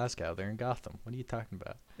they're in Glasgow? They're in Gotham. What are you talking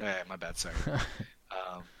about? Yeah, my bad, sorry.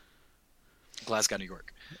 Um, Glasgow, New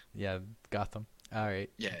York. Yeah, Gotham. All right.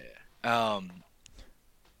 Yeah, yeah, yeah.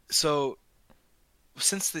 So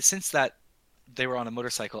since that they were on a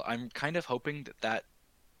motorcycle, I'm kind of hoping that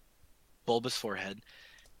bulbous forehead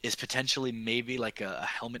is potentially maybe like a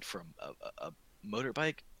helmet from a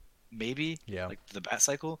motorbike, maybe Yeah. like the bat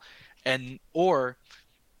cycle, and or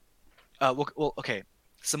okay.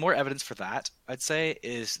 Some more evidence for that, I'd say,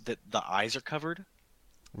 is that the eyes are covered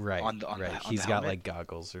Right. on the on the Right. on the He's got helmet. like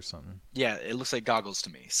goggles or something. Yeah, it looks like goggles to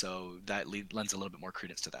me, so that lends a little bit more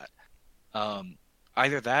credence to that. Um,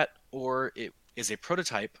 Either that or it is a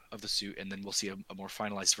prototype of the suit, and then we'll see a more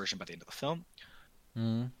finalized version by the end of the film.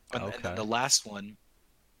 And then Okay. the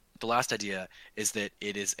last idea is that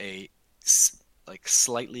it is like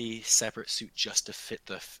slightly separate suit just to fit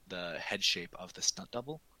the head shape of the stunt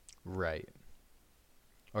double Right.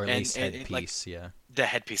 Or at and least like headpiece. Yeah. the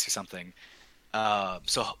headpiece or something.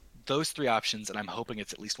 So those three options, and I'm hoping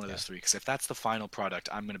it's at least one of Yeah. those three. Because if that's the final product,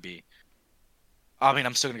 I'm gonna be. I mean,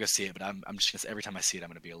 I'm still gonna go see it, but I'm just gonna every time I see it, I'm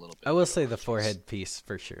gonna be a little I bit will more say the confused. forehead piece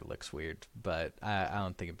for sure looks weird, but I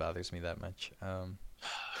don't think it bothers me that much.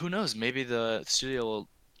 Who knows? Maybe the studio will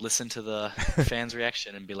listen to the fans'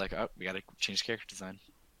 reaction and be like, "Oh, we gotta change character design."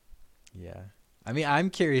 Yeah. I mean,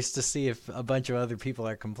 I'm curious to see if a bunch of other people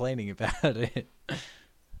are complaining about it.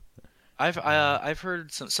 I've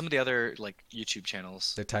heard some of the other like YouTube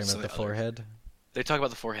channels. They're talking Some about of the the other forehead. they talk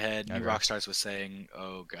about the forehead. New Okay. Rockstars was saying,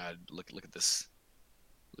 "Oh God, look at this.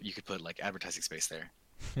 You could put like advertising space there."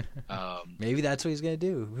 Um, Maybe that's what he's gonna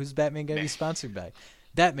do. Who's Batman gonna meh. be sponsored by?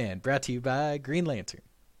 Batman, brought to you by Green Lantern.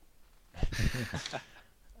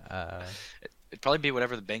 uh, It'd probably be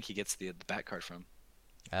whatever the bank he gets the bat card from.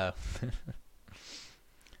 oh.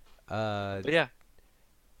 uh, But yeah,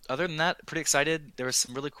 other than that, pretty excited. There was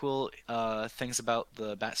some really cool things about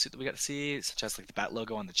the bat suit that we got to see, such as like the bat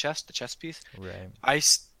logo on the chest piece. right,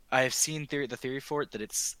 I have seen the theory for it that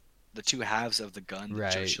it's the two halves of the gun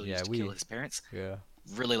that Joe right, Chill yeah, used to kill his parents. yeah,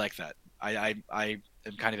 Really like that. I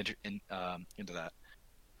am kind of into that.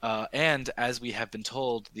 And as we have been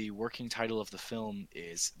told, the working title of the film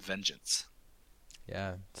is Vengeance.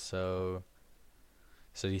 yeah. So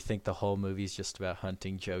do you think the whole movie's just about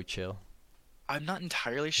hunting Joe Chill? I'm not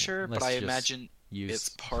entirely sure, but Let's I just imagine it's use.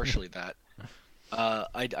 partially that.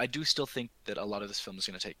 I do still think that a lot of this film is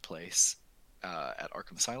going to take place at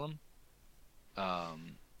Arkham Asylum.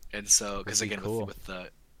 Um, and so, Would because be again, cool.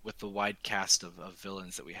 with the wide cast of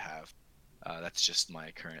villains that we have, that's just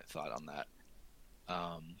my current thought on that.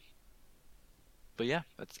 Um, but yeah,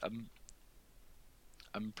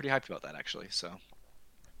 I'm pretty hyped about that actually. So,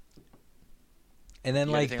 And then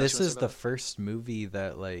you got like anything else you this want to say is about the that? first movie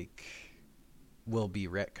that like will be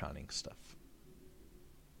retconning stuff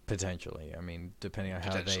potentially. I mean, depending on how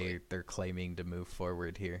Potentially, they're claiming to move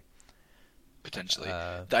forward here. potentially.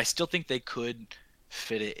 Uh, I still think they could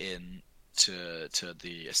fit it in to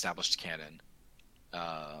the established canon,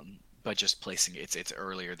 but just placing it's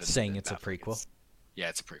earlier Saying than it's a Batfleck. prequel. Yeah,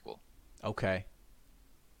 it's a prequel. Okay.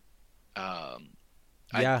 Um,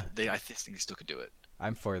 Yeah, I think they still could do it.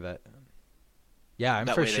 I'm for that. Yeah, I'm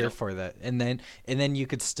That for way they sure don't. for that. And then you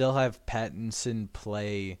could still have Pattinson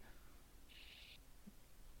play,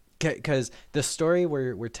 because the story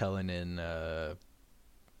we're telling in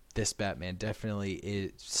this Batman definitely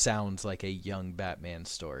it sounds like a young Batman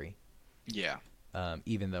story. Yeah,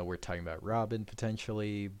 Even though we're talking about Robin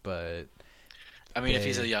potentially, but I mean, if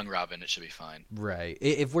he's a they young Robin, it should be fine. right.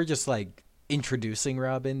 If we're just like introducing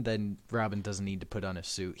Robin, then Robin doesn't need to put on a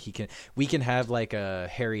suit. We can have like a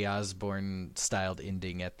Harry Osborn styled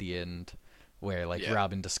ending at the end where like Yeah,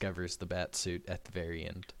 Robin discovers the bat suit at the very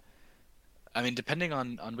end. I mean, depending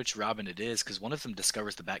on which Robin it is, because one of them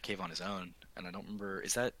discovers the Batcave on his own, and I don't remember.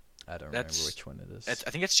 Is that I don't remember that's? which one it is. I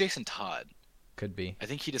think it's Jason Todd. Could be. I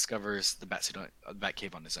think he discovers the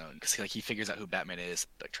Batcave on his own because he figures out who Batman is,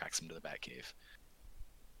 like tracks him to the Batcave.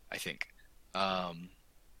 I think. Because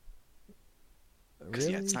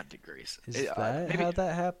yeah, it's Really? not Dick Grayson. Is that Maybe how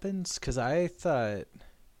that happens? Because I thought.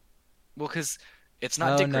 well, because it's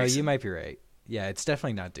not Oh Dick no, you Grayson, might be right. Yeah, it's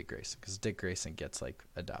definitely not Dick Grayson because Dick Grayson gets like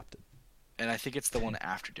adopted. and I think it's the one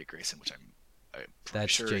after Dick Grayson, which I'm pretty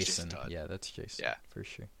That's sure is Jason Jason. Todd. Yeah, that's Jason Yeah. for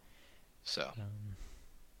sure. So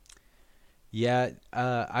Yeah,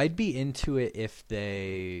 I'd be into it if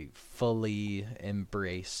they fully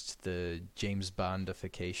embraced the James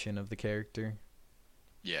Bondification of the character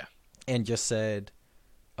yeah, and just said,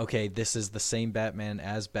 okay, this is the same Batman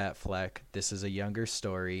as Batfleck. This is a younger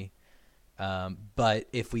story. But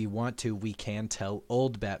if we want to, we can tell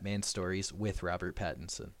old Batman stories with Robert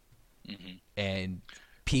Pattinson. hmm And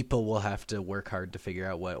people will have to work hard to figure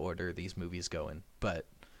out what order these movies go in. But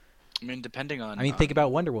I mean, depending I mean, think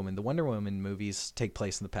about Wonder Woman. The Wonder Woman movies take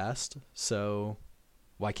place in the past, so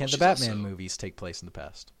why can't the she's Batman also movies take place in the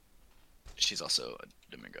past? she's also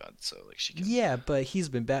a demigod, so like she can. Yeah, but he's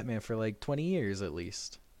been Batman for like 20 years at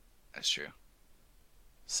least. That's true.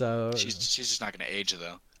 So She's just not gonna age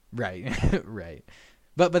though. right, right.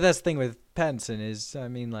 But that's the thing with Pattinson is, I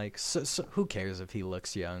mean, like, so who cares if he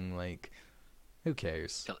looks young? Like, who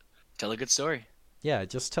cares? Tell a good story. Yeah,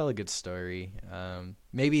 just tell a good story.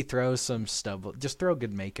 Maybe throw some stubble. Just throw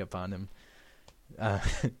good makeup on him. Uh,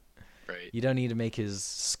 Right. You don't need to make his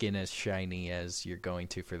skin as shiny as you're going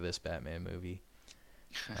to for this Batman movie.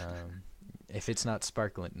 If it's not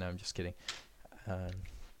sparkling, no, I'm just kidding. Um,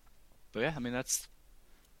 But yeah, I mean that's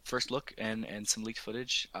first look and some leaked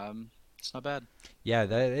footage. It's not bad. yeah,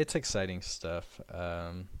 it's exciting stuff.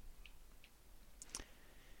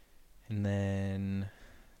 And then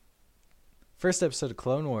first episode of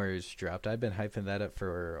Clone Wars dropped. I've been hyping that up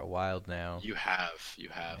for a while now, You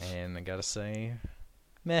have. and I gotta say,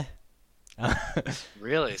 meh.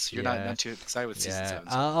 Really? So you're Yeah. not too excited with season Yeah, 7?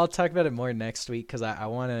 I'll talk about it more next week because I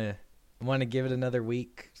wanna give it another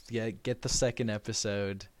week. Yeah, get the second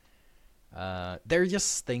episode. There are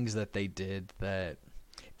just things that they did that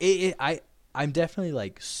I'm definitely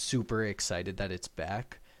like super excited that it's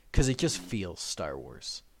back because it just feels Star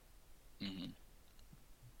Wars. Mm-hmm.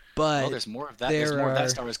 But Well, there's more of that. There's there more of that are-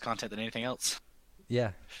 Star Wars content than anything else.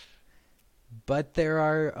 yeah, but there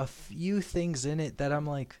are a few things in it that I'm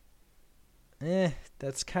like,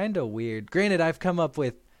 that's kind of weird. Granted, I've come up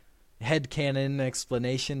with headcanon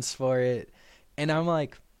explanations for it, and I'm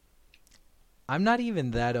like, I'm not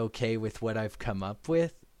even that okay with what I've come up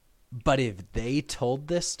with, but if they told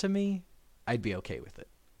this to me, I'd be okay with it.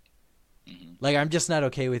 Mm-hmm. Like, I'm just not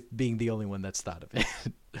okay with being the only one that's thought of it.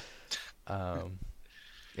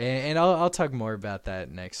 And I'll talk more about that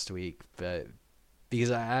next week, but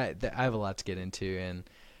because I have a lot to get into,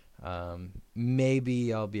 and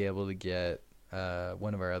maybe I'll be able to get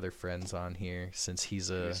one of our other friends on here since he's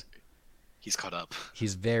He's caught up.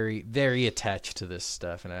 he's very very attached to this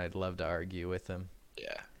stuff, and I'd love to argue with him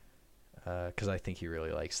Yeah. because I think he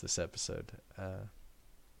really likes this episode.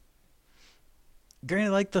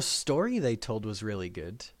 Granted, like the story they told was really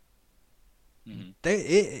good.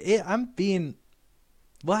 Mm-hmm. I'm being,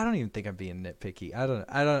 well, I don't even think I'm being nitpicky.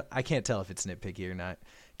 I can't tell if it's nitpicky or not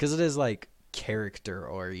because it is like character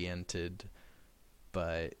oriented,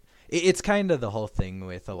 but it's kind of the whole thing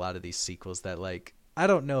with a lot of these sequels that like I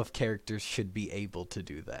don't know if characters should be able to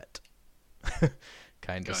do that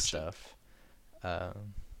kind of Gotcha. stuff.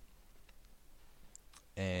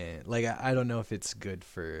 And like I don't know if it's good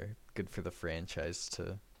for the franchise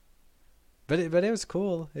to, but it was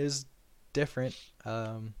cool. It was different.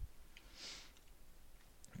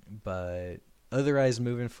 But otherwise,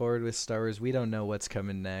 moving forward with Star Wars, we don't know what's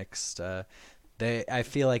coming next. I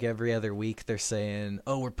feel like every other week they're saying,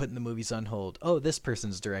 "Oh, we're putting the movies on hold. Oh, this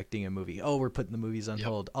person's directing a movie. Oh, we're putting the movies on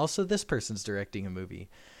hold. Also, this person's directing a movie."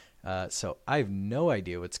 So I have no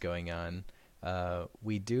idea what's going on.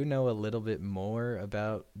 We do know a little bit more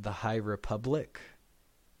about the High Republic.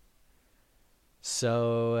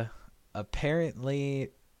 So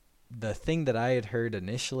apparently, the thing that I had heard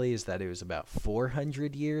initially is that it was about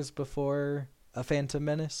 400 years before A Phantom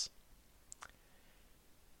Menace.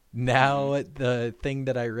 Now, the thing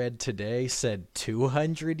that I read today said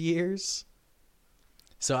 200 years.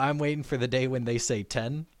 So I'm waiting for the day when they say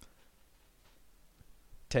 10.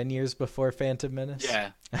 10 years before Phantom Menace.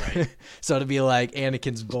 Yeah, right. So it'll be like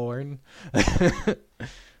Anakin's born.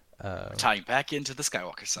 Tying back into the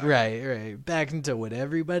Skywalker saga. Right. Back into what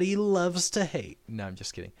everybody loves to hate. No, I'm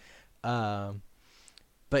just kidding.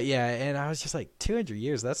 But yeah, and I was just like, 200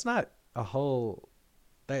 years, that's not a whole...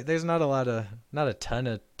 There's not a ton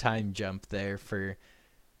of time jump there for,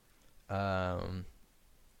 I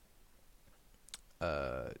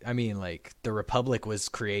mean, like, the Republic was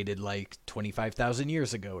created like 25,000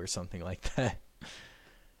 years ago or something like that.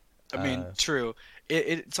 I mean, true.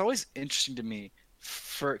 It's always interesting to me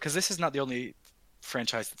because this is not the only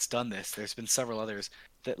franchise that's done this. There's been several others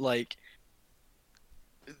that, like,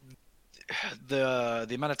 the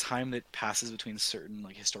amount of time that passes between certain,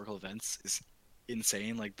 like, historical events is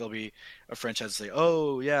insane. Like, there'll be a franchise say,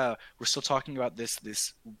 "Oh yeah, we're still talking about this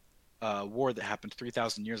war that happened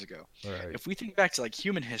 3,000 years ago." Right. If we think back to, like,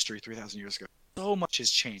 human history 3,000 years ago, so much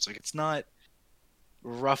has changed. Like, it's not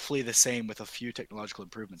roughly the same with a few technological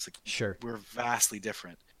improvements. Like, Sure. we're vastly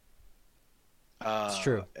different. It's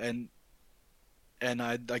true. And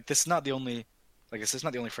I like, this is not the only, like I said, it's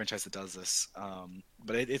not the only franchise that does this.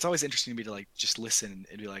 But it's always interesting to me to, like, just listen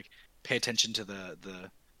and be like, pay attention to the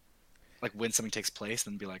like, when something takes place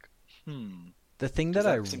and be like, The thing does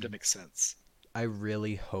that that seem to make sense? I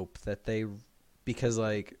really hope that they, because,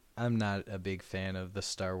 like, I'm not a big fan of the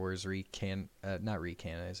Star Wars not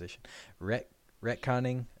recanonization,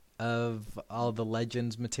 retconning of all the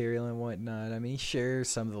Legends material and whatnot. I mean, sure,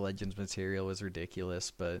 some of the Legends material was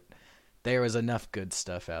ridiculous, but there was enough good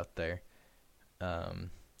stuff out there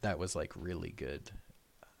that was, like, really good.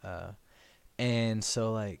 And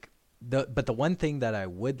so, like, but the one thing that I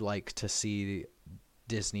would like to see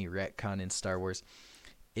Disney retcon in Star Wars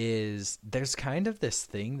is there's kind of this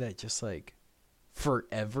thing that just, like,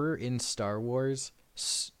 forever in Star Wars,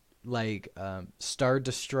 like, Star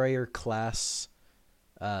Destroyer class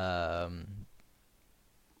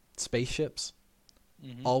spaceships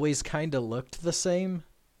always kind of looked the same.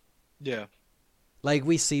 Yeah. Like,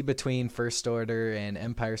 we see between First Order and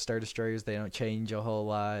Empire Star Destroyers, they don't change a whole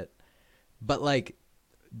lot. But, like,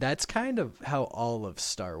 that's kind of how all of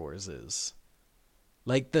Star Wars is.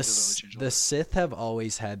 Like, the Sith have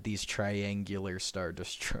always had these triangular Star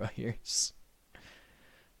Destroyers.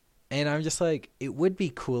 And I'm just like, it would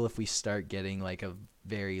be cool if we start getting, like, a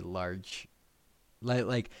very large...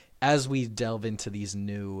 Like as we delve into these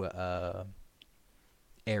new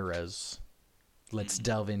eras, let's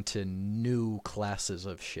delve into new classes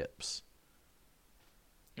of ships.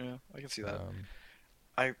 Yeah, I can see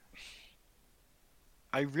that.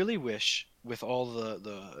 I really wish, with all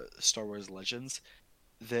the Star Wars Legends,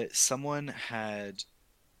 that someone had,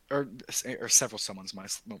 or several someone's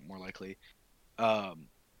more likely,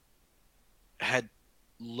 had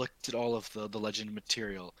looked at all of the Legend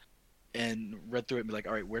material and read through it and be like,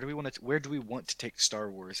 all right, where do we want to take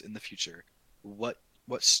Star Wars in the future? What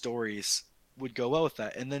stories would go well with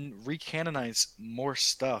that? And then recanonize more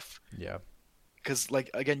stuff. Yeah. Because, like,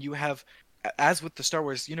 again, you have, as with the Star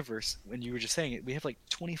Wars universe, when you were just saying it, we have like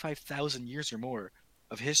 25,000 years or more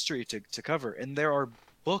of history to cover, and there are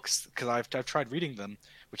books, because I've tried reading them,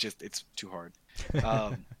 which it's too hard.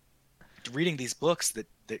 Reading these books that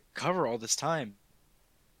cover all this time,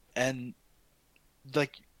 and,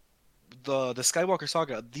 like, the Skywalker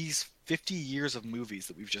saga, these 50 years of movies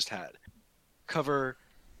that we've just had cover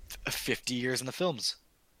 50 years in the films.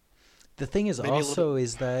 The thing is also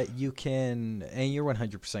is that you can, and you're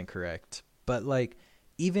 100% correct, but, like,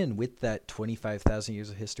 even with that 25,000 years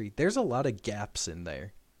of history, there's a lot of gaps in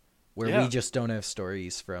there where we just don't have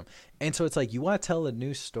stories from. And so it's like, you want to tell a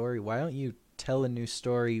new story, why don't you tell a new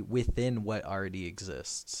story within what already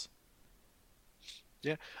exists?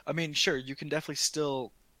 Yeah, I mean, sure, you can definitely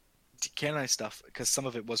still canonize stuff, because some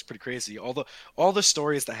of it was pretty crazy. All the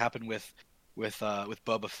stories that happen with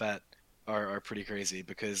Boba Fett are pretty crazy,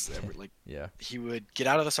 because like, he would get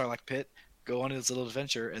out of the Sarlacc pit, go on his little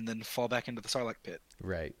adventure, and then fall back into the Sarlacc pit.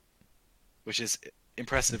 Right. Which is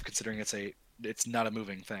impressive considering it's not a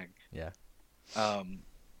moving thing. Yeah.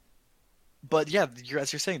 but yeah,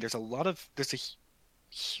 as you're saying, there's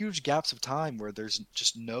huge gaps of time where there's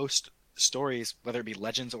just no stories, whether it be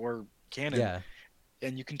legends or canon, Yeah,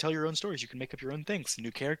 and you can tell your own stories. You can make up your own things,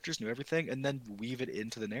 new characters, new everything, and then weave it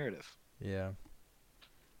into the narrative. yeah,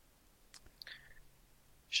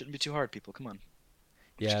 Shouldn't be too hard, people. Come on.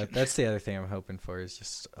 I'm just yeah. kidding. That's the other thing I'm hoping for is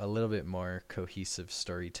just a little bit more cohesive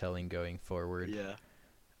storytelling going forward. Yeah.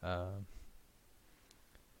 Um,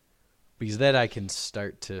 because then I can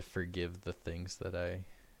start to forgive the things that I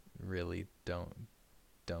really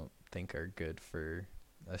don't think are good for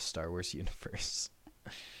a Star Wars universe.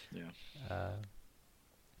 Yeah. Uh,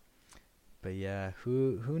 but yeah,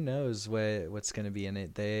 who knows what's gonna be in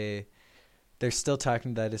it? They're still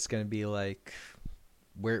talking that it's gonna be like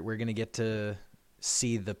we're gonna get to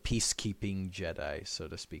see the peacekeeping Jedi, so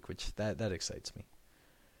to speak, which that excites me.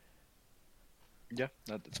 Yeah,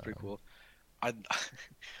 that's pretty Um, cool. I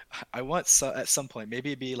I want at some point maybe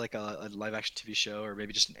it'd be like a live action TV show or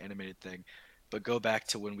maybe just an animated thing, but go back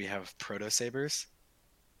to when we have proto sabers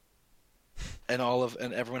and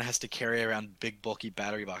everyone has to carry around big bulky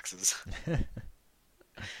battery boxes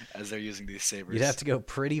as they're using these You'd have sabers. to go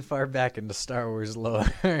pretty far back into Star Wars lore.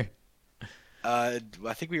 I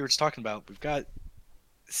think we were just talking about we've got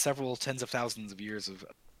several tens of thousands of years of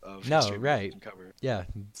No, history we right? can cover. Yeah,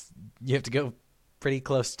 you have to go pretty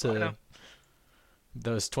close I know. to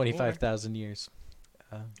those All right. 25,000 years.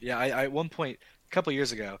 Uh, Yeah, I at one point a couple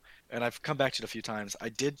years ago, and I've come back to it a few times. I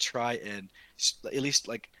did try and at least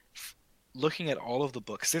like looking at all of the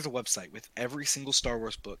books. There's a website with every single Star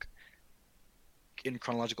Wars book in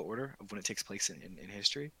chronological order of when it takes place in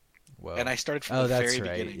history. And Whoa. I started from the Oh, that's very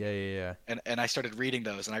right. beginning, Yeah, yeah, yeah. and I started reading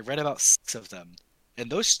those, and I read about six of them,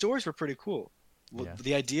 and those stories were pretty cool. Yeah.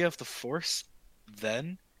 The idea of the Force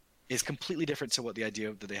then is completely different to what the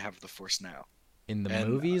idea that they have of the Force now, In the and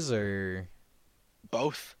movies or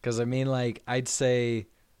both. cuz I mean like I'd say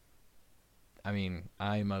I mean,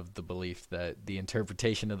 I'm of the belief that the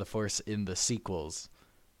interpretation of the Force in the sequels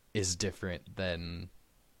is different than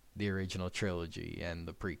the original trilogy and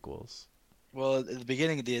the prequels. Well, at the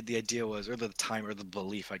beginning, the idea was, or the time, or the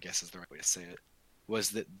belief, I guess is the right way to say it,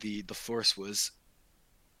 was that the Force was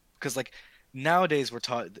because like nowadays we're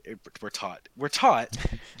taught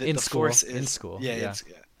that In the school, Force in is school. yeah, Yeah. it's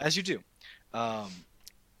yeah, as you do. Um,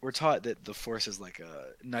 we're taught that the Force is like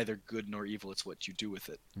neither good nor evil. It's what you do with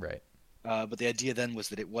it. Right. But the idea then was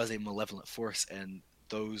that it was a malevolent force, and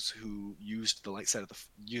those who used the light side of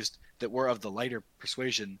used that were of the lighter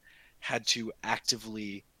persuasion had to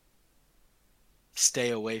actively stay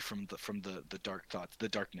away from the dark thoughts, the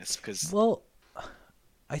darkness, because Well,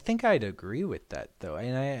 I think I'd agree with that though.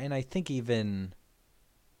 And I think even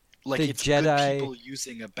like the it's good Jedi people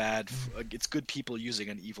using it's good people using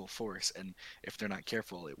an evil force, and if they're not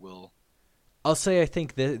careful, it will. I'll say I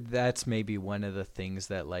think that that's maybe one of the things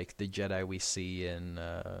that like the Jedi we see in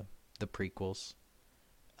the prequels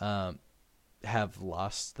um, have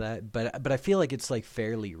lost that, but I feel like it's like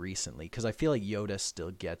fairly recently because I feel like Yoda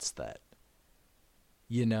still gets that.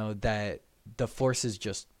 You know that the Force is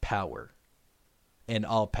just power, and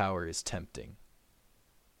all power is tempting.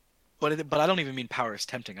 But I don't even mean power is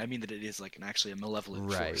tempting. I mean that it is like actually a malevolent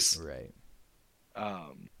Right, force. right.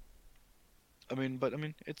 Um, I mean,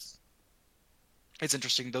 it's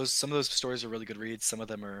interesting. Those some of those stories are really good reads. Some of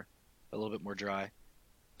them are a little bit more dry.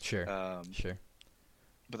 Sure, Um, sure.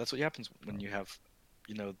 but that's what happens when you have,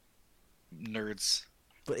 you know, nerds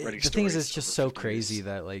But writing the thing is, stories it's just over so 50 crazy years.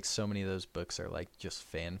 that like so many of those books are like just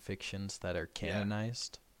fan fictions that are Yeah.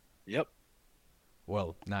 canonized. Yep.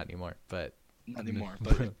 Well, not anymore, but Not anymore,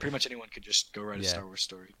 but pretty much anyone could just go write a yeah. Star Wars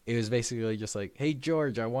story. It was basically just like, "Hey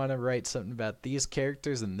George, I want to write something about these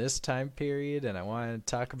characters in this time period, and I want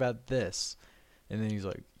to talk about this." And then he's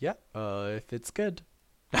like, "Yeah, if it's good."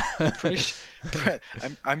 Pretty,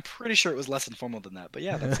 I'm pretty sure it was less informal than that, but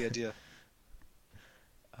yeah, that's the idea.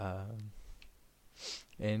 um,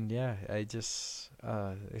 and yeah, I just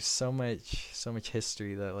there's so much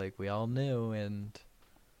history that like we all knew, and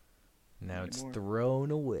now Not it's anymore.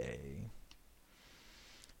 thrown away.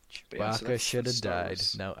 But yeah, so Chewbacca should that's have Star died.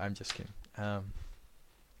 Wars. No, I'm just kidding.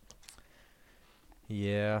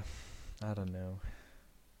 Yeah, I don't know.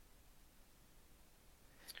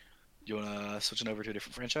 You wanna switch it over to a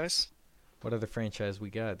different franchise? What other franchise we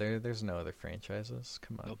got? There's no other franchises.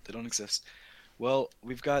 Come on. Nope, they don't exist. Well,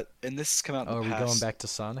 we've got, and this has come out in Oh, the are we going past. back to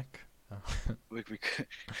Sonic? Oh. We could,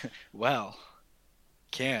 well,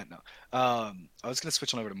 can no. I was gonna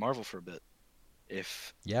switch on over to Marvel for a bit,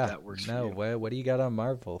 if Yeah. that works for No. you. What do you got on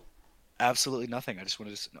Marvel? Absolutely nothing. I just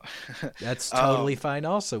wanted to no. That's totally Um, fine.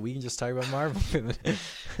 Also, we can just talk about Marvel.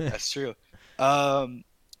 that's true. Um,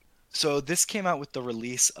 So this came out with the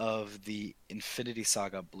release of the Infinity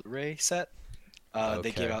Saga Blu-ray set.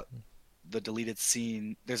 They gave Okay. out the deleted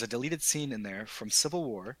scene. There's a deleted scene in there from Civil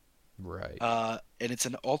War, Right. and it's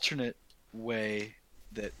an alternate way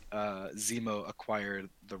that Zemo acquired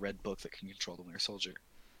the Red Book that can control the Winter Soldier.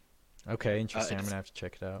 Okay, interesting. I'm It's gonna have to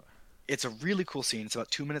check it out. it's a really cool scene. It's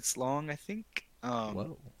about 2 minutes long, I think.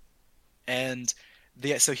 Whoa. And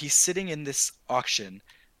so he's sitting in this auction,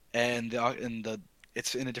 and the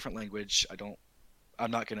it's in a different language.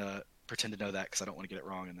 I'm not gonna pretend to know that because I don't want to get it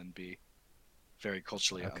wrong and then be very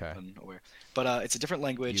culturally Okay. unaware. But it's a different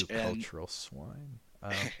language, You and cultural swine.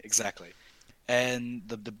 exactly. And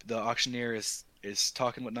the auctioneer is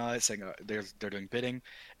talking whatnot, saying they're doing bidding,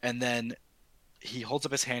 and then he holds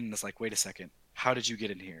up his hand and is like, "Wait a second, how did you get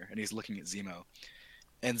in here?" And he's looking at Zemo,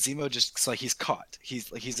 and Zemo just it's like he's caught.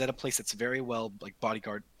 He's at a place that's very well like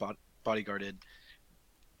bodyguarded.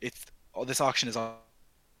 It's this auction is all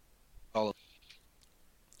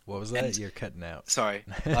What was that? and You're cutting out. sorry,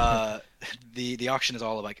 uh, the auction is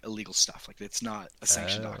all of like illegal stuff. Like it's not a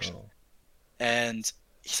sanctioned auction. Oh. And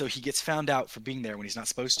so he gets found out for being there when he's not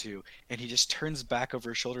supposed to, and he just turns back over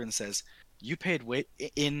his shoulder and says, "You paid way,"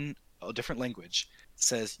 in a different language,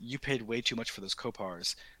 says, "You paid way too much for those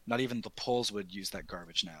Kopars. Not even the Poles would use that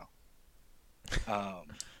garbage now." Um,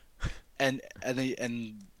 and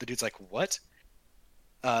the dude's like, "What?"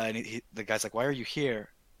 And the guy's like, "Why are you here?"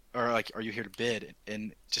 Or like, "Are you here to bid?"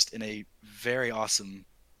 And just in a very awesome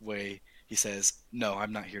way, he says, "No,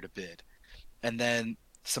 I'm not here to bid." And then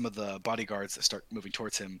some of the bodyguards that start moving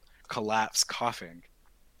towards him collapse coughing,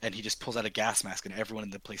 and he just pulls out a gas mask and everyone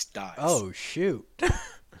in the place dies. Oh shoot.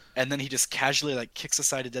 And then he just casually like kicks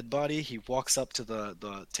aside a dead body. He walks up to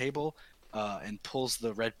the table and pulls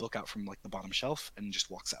the red book out from like the bottom shelf and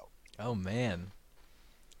just walks out. Oh man.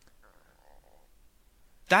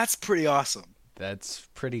 That's pretty awesome. That's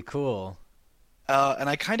pretty cool. And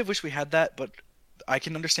I kind of wish we had that, but I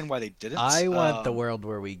can understand why they didn't. I want the world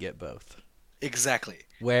where we get both. Exactly.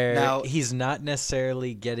 Where Now he's not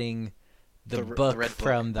necessarily getting the book red book,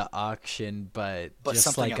 from the auction, but just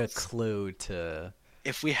something like else. a clue to.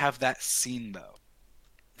 If we have that scene though,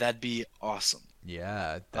 that'd be awesome.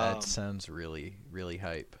 Yeah, that Um, sounds really, really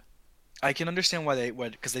hype. I can understand why they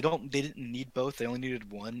would, because they didn't need both. They only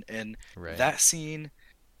needed one, and Right. that scene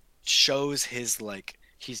shows his like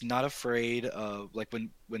he's not afraid of like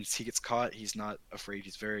when he gets caught, he's not afraid.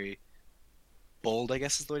 He's very bold, I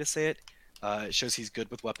guess is the way to say it. It shows he's good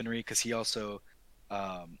with weaponry because he also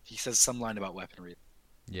he says some line about weaponry.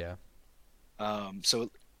 Yeah.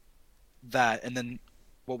 So that, and then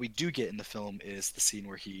what we do get in the film is the scene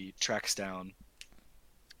where he tracks down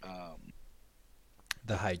um,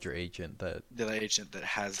 The Hydra agent that the agent that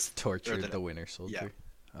has tortured that the Winter Soldier.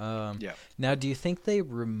 Yeah. yeah. Now, do you think they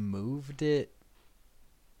removed it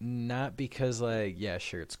not because, like, yeah,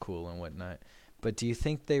 sure, it's cool and whatnot, but do you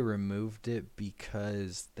think they removed it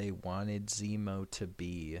because they wanted Zemo to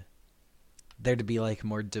be there to be like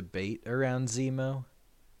more debate around Zemo?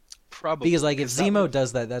 Probably Because like if 'cause that Zemo would-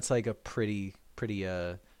 does that, that's like a pretty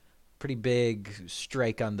big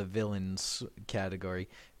strike on the villains category.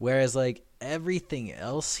 Whereas like everything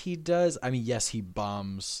else he does, I mean, yes, he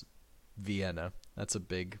bombs Vienna. That's a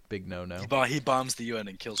big no-no. he bombs the UN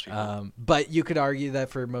and kills people. But you could argue that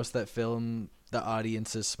for most of that film, the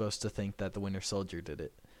audience is supposed to think that the Winter Soldier did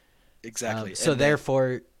it. Exactly. So And then-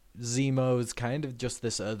 therefore, Zemo's kind of just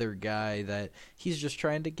this other guy that he's just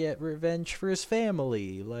trying to get revenge for his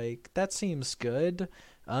family. Like, that seems good.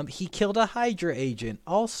 He killed a Hydra agent,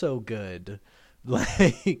 also good.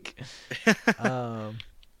 Like,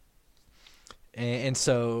 and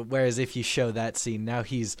so, whereas if you show that scene, now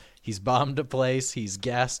he's bombed a place, he's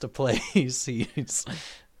gassed a place, he's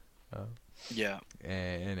yeah.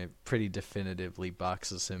 and it pretty definitively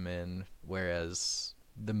boxes him in. Whereas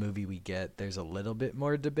the movie we get, there's a little bit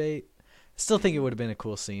more debate. I still think it would have been a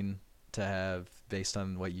cool scene to have based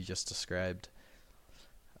on what you just described.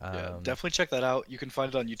 Yeah, definitely check that out. You can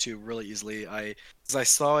find it on YouTube really easily. Because I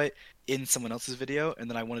saw it in someone else's video, and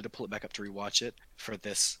then I wanted to pull it back up to rewatch it for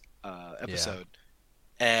this episode.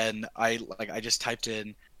 And I just typed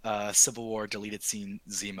in Civil War deleted scene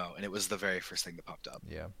Zemo, and it was the very first thing that popped up.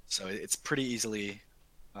 Yeah. So it's pretty easily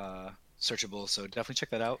searchable. So definitely check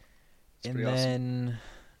that out. It's And pretty awesome. then,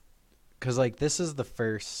 because like this is the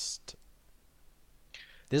first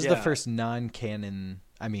non-canon.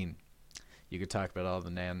 I mean, you could talk about all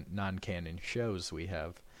the non-canon shows we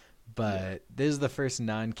have, but this is the first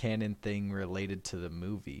non-canon thing related to the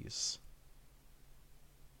movies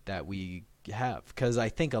that we have. Because I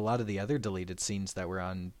think a lot of the other deleted scenes that were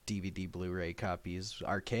on DVD, Blu-ray copies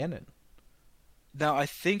are canon. Now I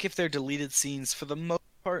think if they're deleted scenes, for the most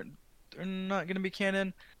part are not gonna be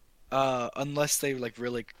canon, unless they like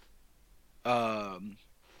really, um,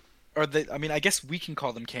 or they. I mean, I guess we can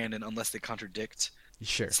call them canon unless they contradict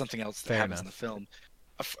Sure. something else that Fair happens in the enough. film.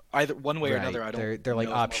 Either one way or Right. another, I don't They're like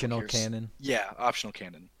know if Marvel optional cares. canon. Yeah, optional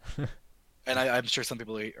canon, and I'm sure some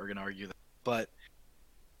people are gonna argue that, but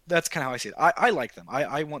that's kind of how I see it. I like them.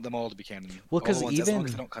 I want them all to be canon. Well, All the because ones, as long as they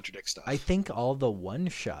even don't contradict I stuff. think all the one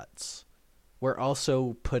shots were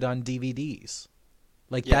also put on DVDs.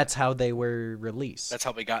 Like Yeah, that's how they were released. that's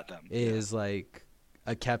how we got them. Yeah, Is like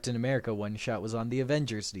a Captain America one shot was on the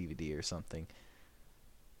Avengers DVD or something.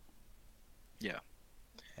 yeah.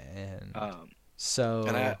 And Um, and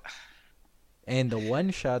so and the one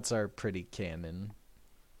shots are pretty canon.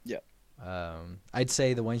 yeah, I'd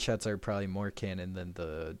say the one shots are probably more canon than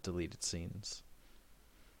the deleted scenes.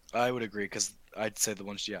 I would agree because I'd say the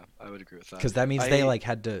ones. Yeah, I would agree with that. Because that means they I like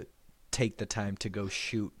had to take the time to go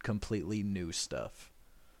shoot completely new stuff.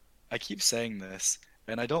 I keep saying this,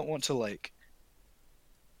 and I don't want to like.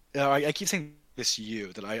 I keep saying this to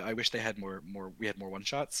you that I wish they had more. We had more one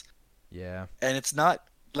shots, Yeah. and it's not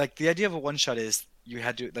like the idea of a one shot is you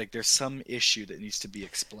had to like there's some issue that needs to be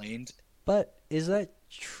explained. But is that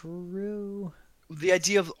true? The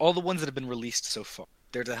idea of all the ones that have been released so far,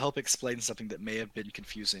 they're to help explain something that may have been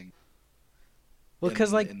confusing. Well,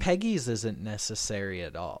 because like In Peggy's isn't necessary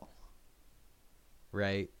at all,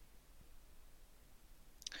 right?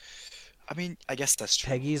 I mean, I guess that's true.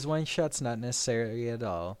 Peggy's one shot's not necessary at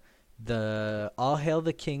all. The All Hail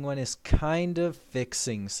the King one is kind of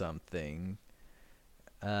fixing something.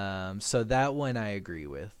 So that one I agree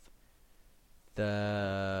with.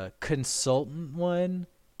 The consultant one,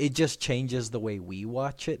 it just changes the way we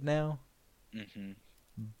watch it now, Hmm.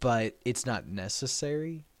 but it's not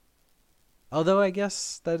necessary. Although I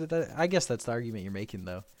guess I guess that's the argument you're making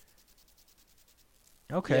though.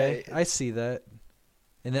 Okay, Yeah, I see that.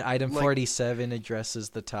 And then item like 47 addresses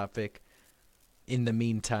the topic in the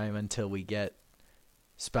meantime until we get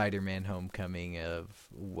Spider-Man Homecoming of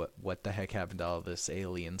what the heck happened to all this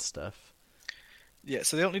alien stuff. yeah,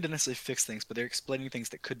 so they don't need to necessarily fix things, but they're explaining things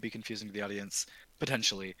that could be confusing to the audience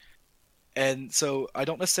potentially. And so I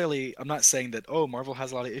don't necessarily I'm not saying that oh Marvel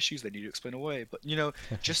has a lot of issues they need to explain away, but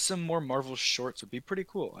just some more Marvel shorts would be pretty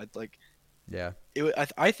cool. I'd like Yeah. it would,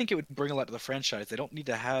 I think it would bring a lot to the franchise. They don't need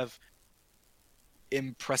to have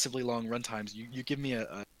impressively long runtimes. You give me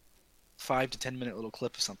a 5 to 10 minute little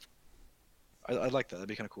clip of something. I'd like that. That'd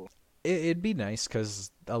be kind of cool. It'd be nice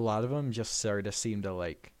because a lot of them just sort of seem to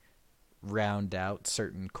like round out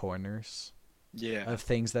certain corners Yeah. of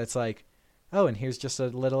things that's like, oh, and here's just a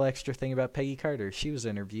little extra thing about Peggy Carter. She was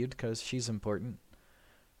interviewed because she's important.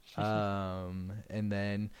 And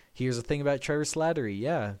then here's a thing about Trevor Slattery.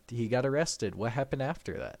 Yeah, he got arrested. What happened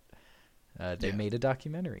after that? They Yeah. made a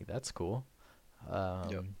documentary. That's cool.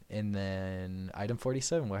 Yep. And then item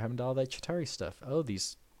 47. What happened to all that Chitauri stuff? Oh,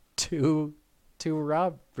 these two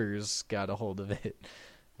robbers got a hold of it.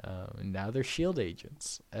 And now they're Shield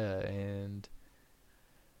agents. And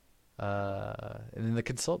then the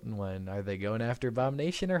consultant one. Are they going after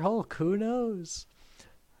Abomination or Hulk? Who knows?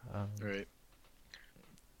 Right.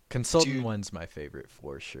 Consultant Dude, one's my favorite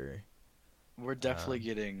for sure. we're definitely Um,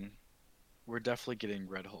 getting we're definitely getting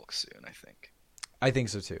Red Hulk soon, I think. I think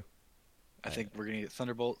so too. I think we're gonna get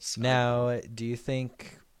Thunderbolts. Now, do you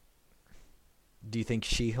think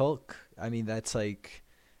She-Hulk? I mean, that's like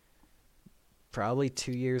probably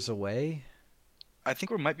 2 years away. I think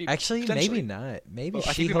we might be Actually, potentially. maybe not. Maybe Well,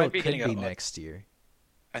 I think we might She-Hulk be could getting be next year.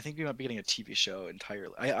 I think we might be getting a TV show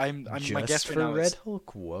entirely. I'm my Just guess right for now Red is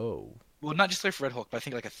Hulk? Whoa. well, not just like for Red Hulk, but I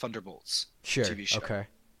think like a Thunderbolts Sure. TV show. Okay.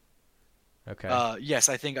 Okay. Yes,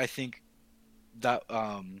 I think that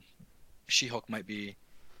She-Hulk might be.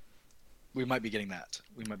 We might be getting that.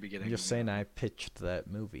 We might be getting. I'm just saying I pitched that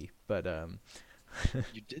movie, but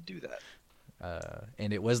You did do that.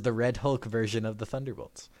 and it was the Red Hulk version of the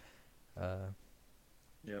Thunderbolts.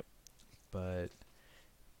 Yep. But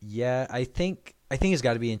yeah, I think he's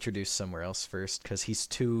got to be introduced somewhere else first because he's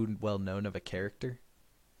too well known of a character.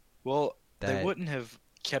 Well, they That wouldn't have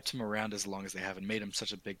kept him around as long as they have and made him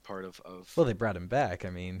such a big part of. well, they brought him back.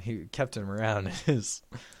 I mean, he kept him around is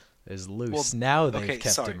loose. Well, Now they've okay,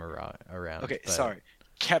 kept sorry. him around. Okay, but, sorry.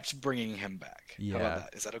 Kept bringing him back. How Yeah. about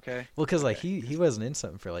that? Is that okay? Well, because like Okay. he wasn't in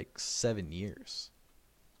something for like 7 years,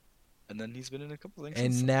 And then he's been in a couple things.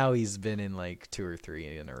 and since- now he's been in like 2 or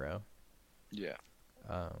 3 in a row. Yeah.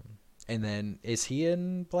 And then is he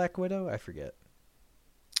in Black Widow? I forget.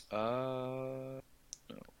 No.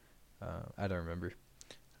 I don't remember.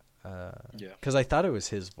 Yeah. Because I thought it was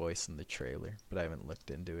his voice in the trailer, but I haven't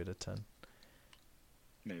looked into it a ton.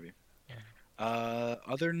 Maybe.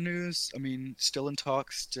 Other news, I mean, still in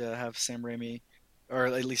talks to have Sam Raimi, or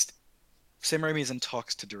at least Sam Raimi is in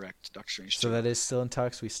talks to direct Doctor Strange So 2. that is still in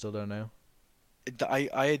talks. We still don't know. I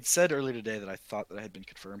had said earlier today that I thought that it had been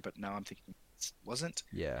confirmed, but now I'm thinking it wasn't.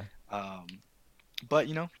 Yeah. Um, but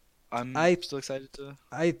I'm I still excited to.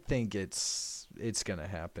 I think it's gonna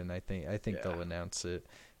happen. I think Yeah, they'll announce it,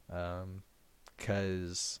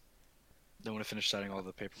 because don't want to finish signing all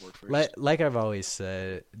the paperwork like first. like I've always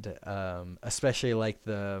said, especially like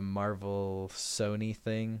the Marvel Sony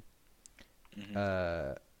thing. Hmm.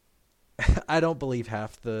 Uh, I don't believe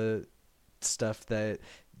half the stuff that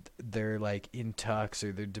they're like in talks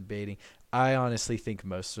or they're debating. I honestly think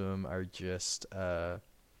most of them are just.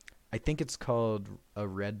 I think it's called a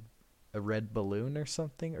red balloon or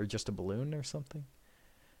something, or just a balloon or something.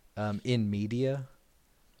 In media,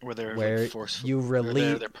 Where they're like where forceful, you or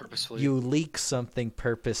release they're purposefully. you leak something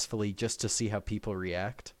purposefully just to see how people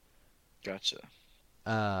react. Gotcha.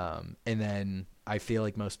 And then I feel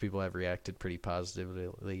like most people have reacted pretty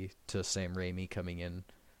positively to Sam Raimi coming in,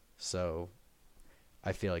 so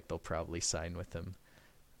I feel like they'll probably sign with him.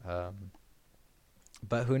 Um,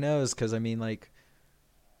 but who knows? Because I mean, like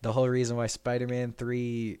the whole reason why Spider-Man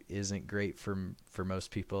 3 isn't great for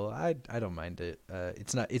most people, I don't mind it.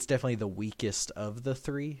 It's not. It's definitely the weakest of the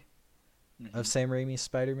three of Hmm. Sam Raimi's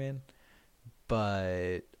Spider-Man.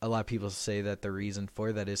 But a lot of people say that the reason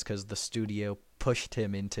for that is because the studio pushed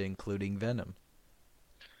him into including Venom.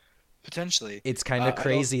 Potentially. It's kind of I don't.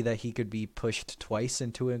 crazy that he could be pushed twice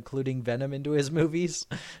into including Venom into his movies.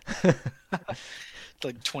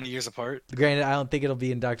 Like 20 years apart. Granted, I don't think it'll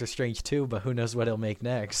be in Doctor Strange 2, but who knows what he'll make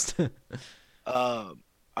next.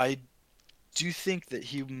 I do think that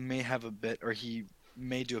he may have a bit, or he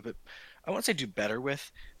may do a bit. I won't say do better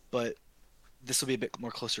with, but this will be a bit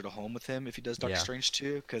more closer to home with him if he does Doctor Yeah, Strange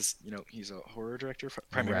 2, because he's a horror director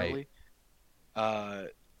right. primarily. Uh,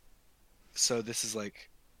 so this is like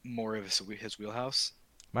more of his wheelhouse.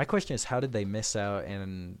 My question is, how did they miss out?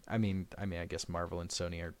 And I mean, I guess Marvel and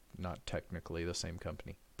Sony are not technically the same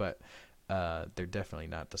company, but they're definitely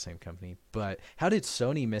not the same company. But how did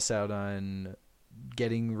Sony miss out on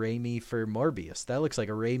getting Raimi for Morbius? That looks like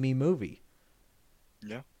a Raimi movie.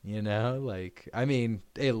 Yeah. Like I mean,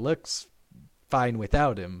 it looks fine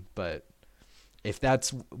without him, but if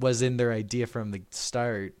that's was in their idea from the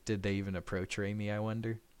start, did they even approach Raimi? I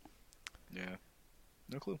wonder. Yeah.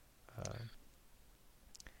 No clue. Uh,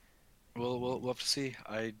 We'll have to see.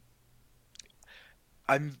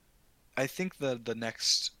 I'm I think the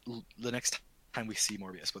next time we see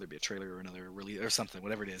Morbius, whether it be a trailer or another release or something,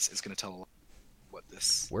 whatever it is going to tell a lot what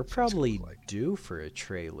this we're film's going to probably look like. due for a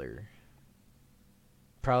trailer.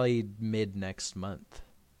 Probably mid next month.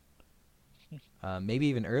 Maybe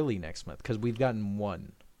even early next month, because we've gotten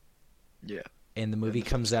one, Yeah, and the and movie the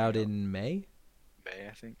film's comes coming out out in May. May,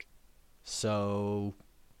 I think. So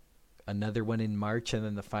another one in March, and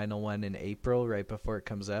then the final one in April, right before it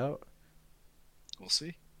comes out. We'll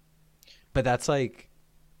see. But that's like,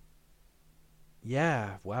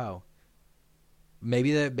 yeah, wow.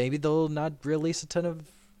 Maybe they'll not release a ton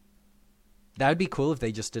of. That would be cool if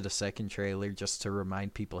they just did a second trailer just to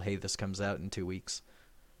remind people, hey, this comes out in 2 weeks.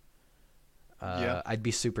 Yeah, I'd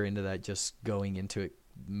be super into that, just going into it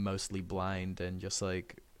mostly blind and just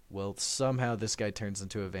like, well, somehow this guy turns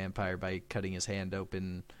into a vampire by cutting his hand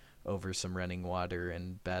open over some running water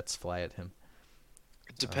and bats fly at him.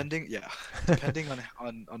 Uh, depending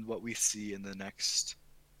on what we see in the next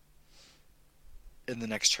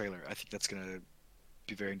trailer, I think that's going to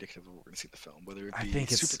be very indicative of what we're going to see in the film. Whether it I be think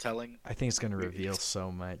super it's telling, I think it's going to we, reveal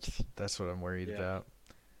so much. That's what I'm worried yeah. about.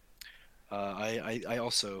 I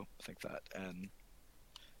also think that, and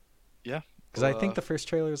yeah, Because I well, think the first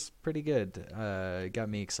trailer is pretty good. It got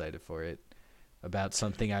me excited for it. About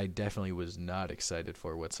something I definitely was not excited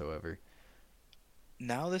for whatsoever.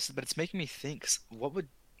 but it's making me think. What would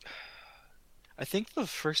I think the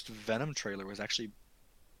first Venom trailer was actually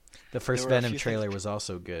The there first were a Venom few things trailer was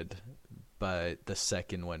also good, but the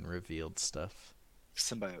second one revealed stuff.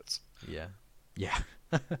 symbiotes. Yeah. Yeah.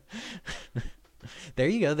 There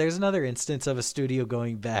you go. There's another instance of a studio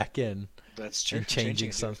going back in That's true. and Changing changing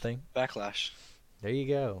it, dude. something. Backlash. There you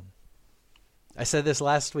go. I said this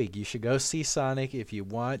last week. You should go see Sonic if you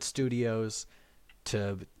want studios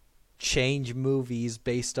to change movies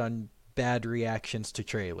based on bad reactions to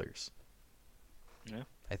trailers. Yeah.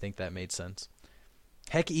 I think that made sense.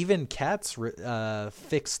 Heck, even Cats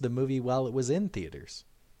fixed the movie while it was in theaters.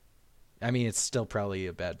 I mean, it's still probably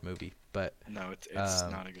a bad movie, but No, it's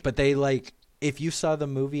not a good. but they like if you saw the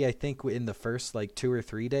movie, I think in the first like 2 or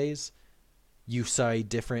 3 days, you saw a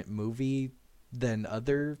different movie than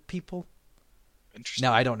other people. Interesting.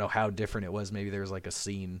 Now I don't know how different it was. Maybe there was like a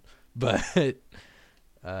scene, but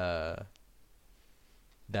that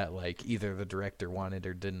like either the director wanted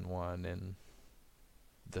or didn't want, and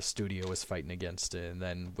the studio was fighting against it. And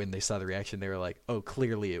then when they saw the reaction, they were like, "Oh,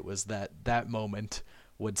 clearly it was that moment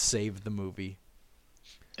would save the movie."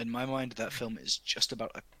 In my mind, that film is just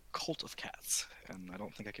about a cult of cats, and I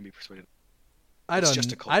don't think I can be persuaded. It's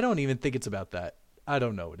just a cult. I don't even think it's about that. I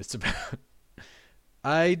don't know what it's about.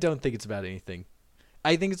 I don't think it's about anything.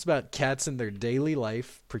 I think it's about cats in their daily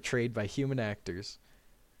life portrayed by human actors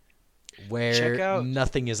where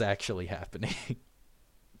nothing is actually happening.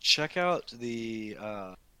 Check out the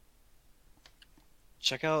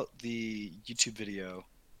YouTube video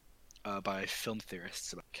by film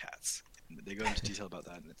theorists about cats. They go into detail about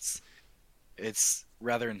that, and it's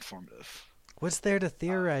rather informative. What's there to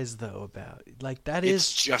theorize though about? Like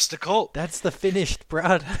it's just a cult. That's the finished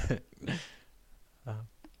product.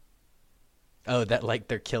 Oh, that like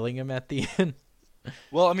they're killing him at the end?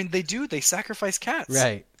 Well, I mean, they do. They sacrifice cats.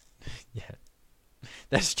 Right. Yeah.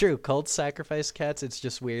 That's true. Cults sacrifice cats. It's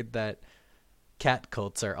just weird that cat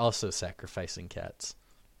cults are also sacrificing cats.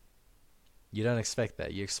 You don't expect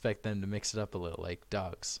that. You expect them to mix it up a little, like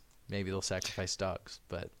dogs. Maybe they'll sacrifice dogs,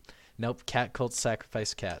 but nope, cat cults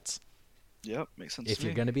sacrifice cats. Yep, makes sense. If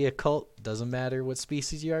you're going to be a cult, doesn't matter what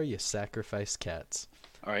species you are, you sacrifice cats.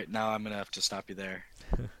 All right, now I'm going to have to stop you there.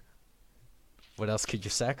 What else could you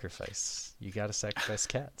sacrifice? You got to sacrifice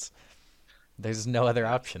cats. There's no other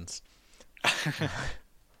options.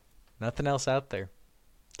 Nothing else out there.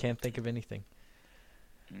 Can't think of anything.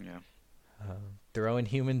 Yeah. Throwing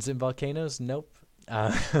humans in volcanoes? Nope.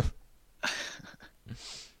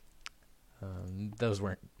 Those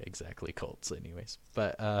weren't exactly cults anyways.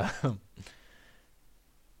 But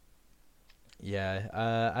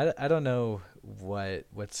yeah, I don't know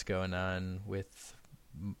what's going on with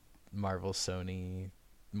Marvel, Sony,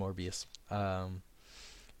 Morbius.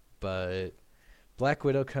 But Black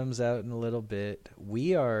Widow comes out in a little bit.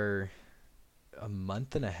 We are a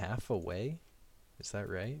month and a half away. Is that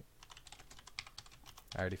right?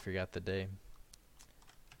 I already forgot the day.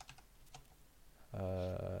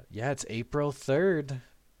 Yeah, it's April 3rd.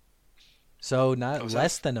 So not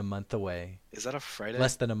less than a month away. Is that a Friday?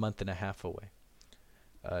 Less than a month and a half away.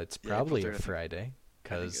 It's probably April 3rd, a Friday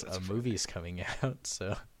because a movie's coming out.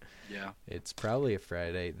 So yeah, it's probably a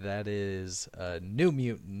Friday. That is New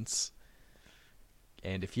Mutants.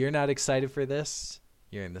 And if you're not excited for this,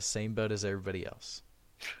 you're in the same boat as everybody else.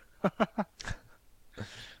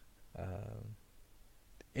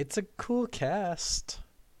 It's a cool cast.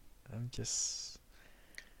 I'm just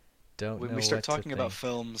don't know. When we start talking about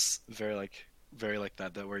films very like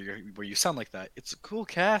that where you sound like that, it's a cool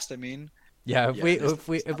cast. I mean, yeah. If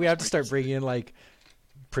we have to start bringing in like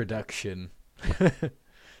production.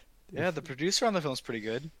 Yeah, the producer on the film's pretty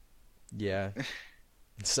good. Yeah,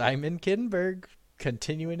 Simon Kinberg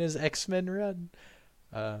continuing his X-Men run.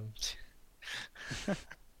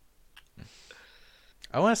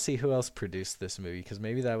 I want to see who else produced this movie because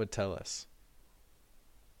maybe that would tell us.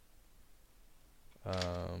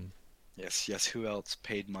 Yes. Who else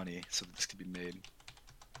paid money so that this could be made?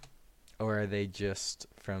 Or are they just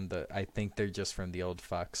from the? I think they're just from the old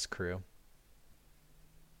Fox crew.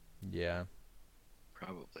 Yeah.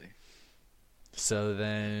 Probably. So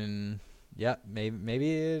then, yeah,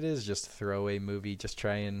 maybe it is just a throwaway movie. Just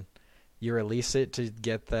try and you release it to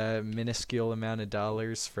get the minuscule amount of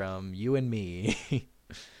dollars from you and me.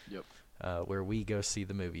 Yep. Where we go see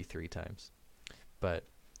the movie 3 times. But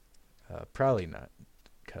probably not,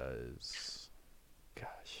 because,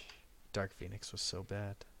 gosh, Dark Phoenix was so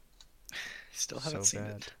bad. Still haven't seen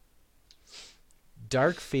it.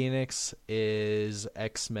 Dark Phoenix is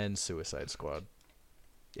X-Men Suicide Squad.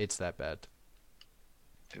 It's that bad.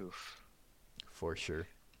 Oof. For sure.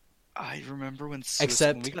 I remember when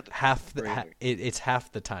Except when we got half the it's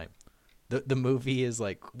half the time. The movie is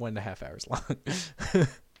like 1.5 hours long.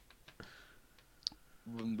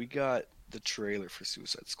 When we got the trailer for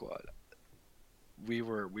Suicide Squad, we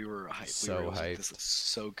were hyped. So we were hyped. like, this is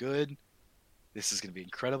so good. This is gonna be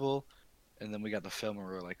incredible. And then we got the film and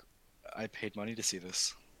we were like, I paid money to see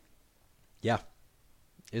this. Yeah.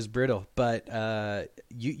 It's brutal. But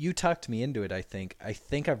you talked me into it, I think. I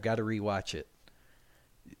think I've got to rewatch it.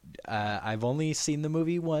 I've only seen the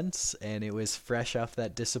movie once, and it was fresh off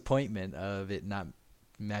that disappointment of it not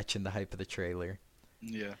matching the hype of the trailer.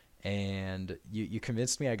 Yeah. And you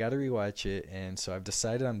convinced me I got to rewatch it, and so I've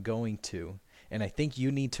decided I'm going to. And I think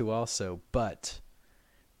you need to also, but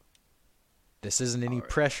this isn't any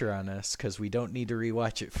pressure on us because we don't need to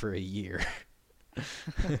rewatch it for a year.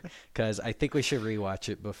 Because I think we should rewatch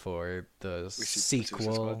it before the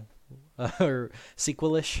sequel or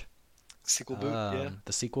sequelish. Sequel boot, yeah.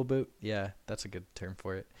 The sequel boot. Yeah, that's a good term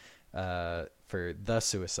for it. For The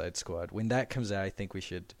Suicide Squad. When that comes out, I think we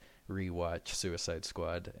should rewatch Suicide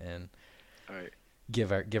Squad and All right.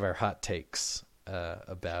 give our hot takes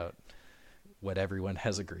about what everyone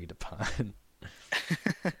has agreed upon.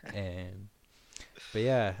 But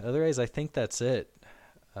yeah, otherwise I think that's it.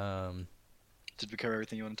 Did we cover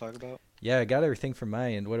everything you want to talk about? Yeah, I got everything from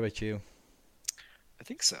my end. What about you? I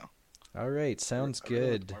think so. All right, sounds I really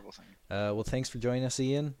like good. the Marvel thing. Well, thanks for joining us,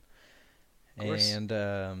 Ian. Of course. And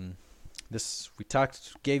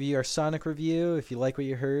gave you our Sonic review. If you like what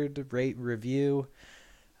you heard, rate, review,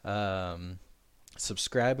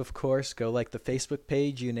 subscribe, of course. Go like the Facebook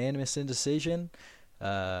page, Unanimous Indecision.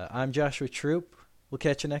 I'm Joshua Troop. We'll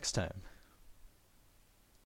catch you next time.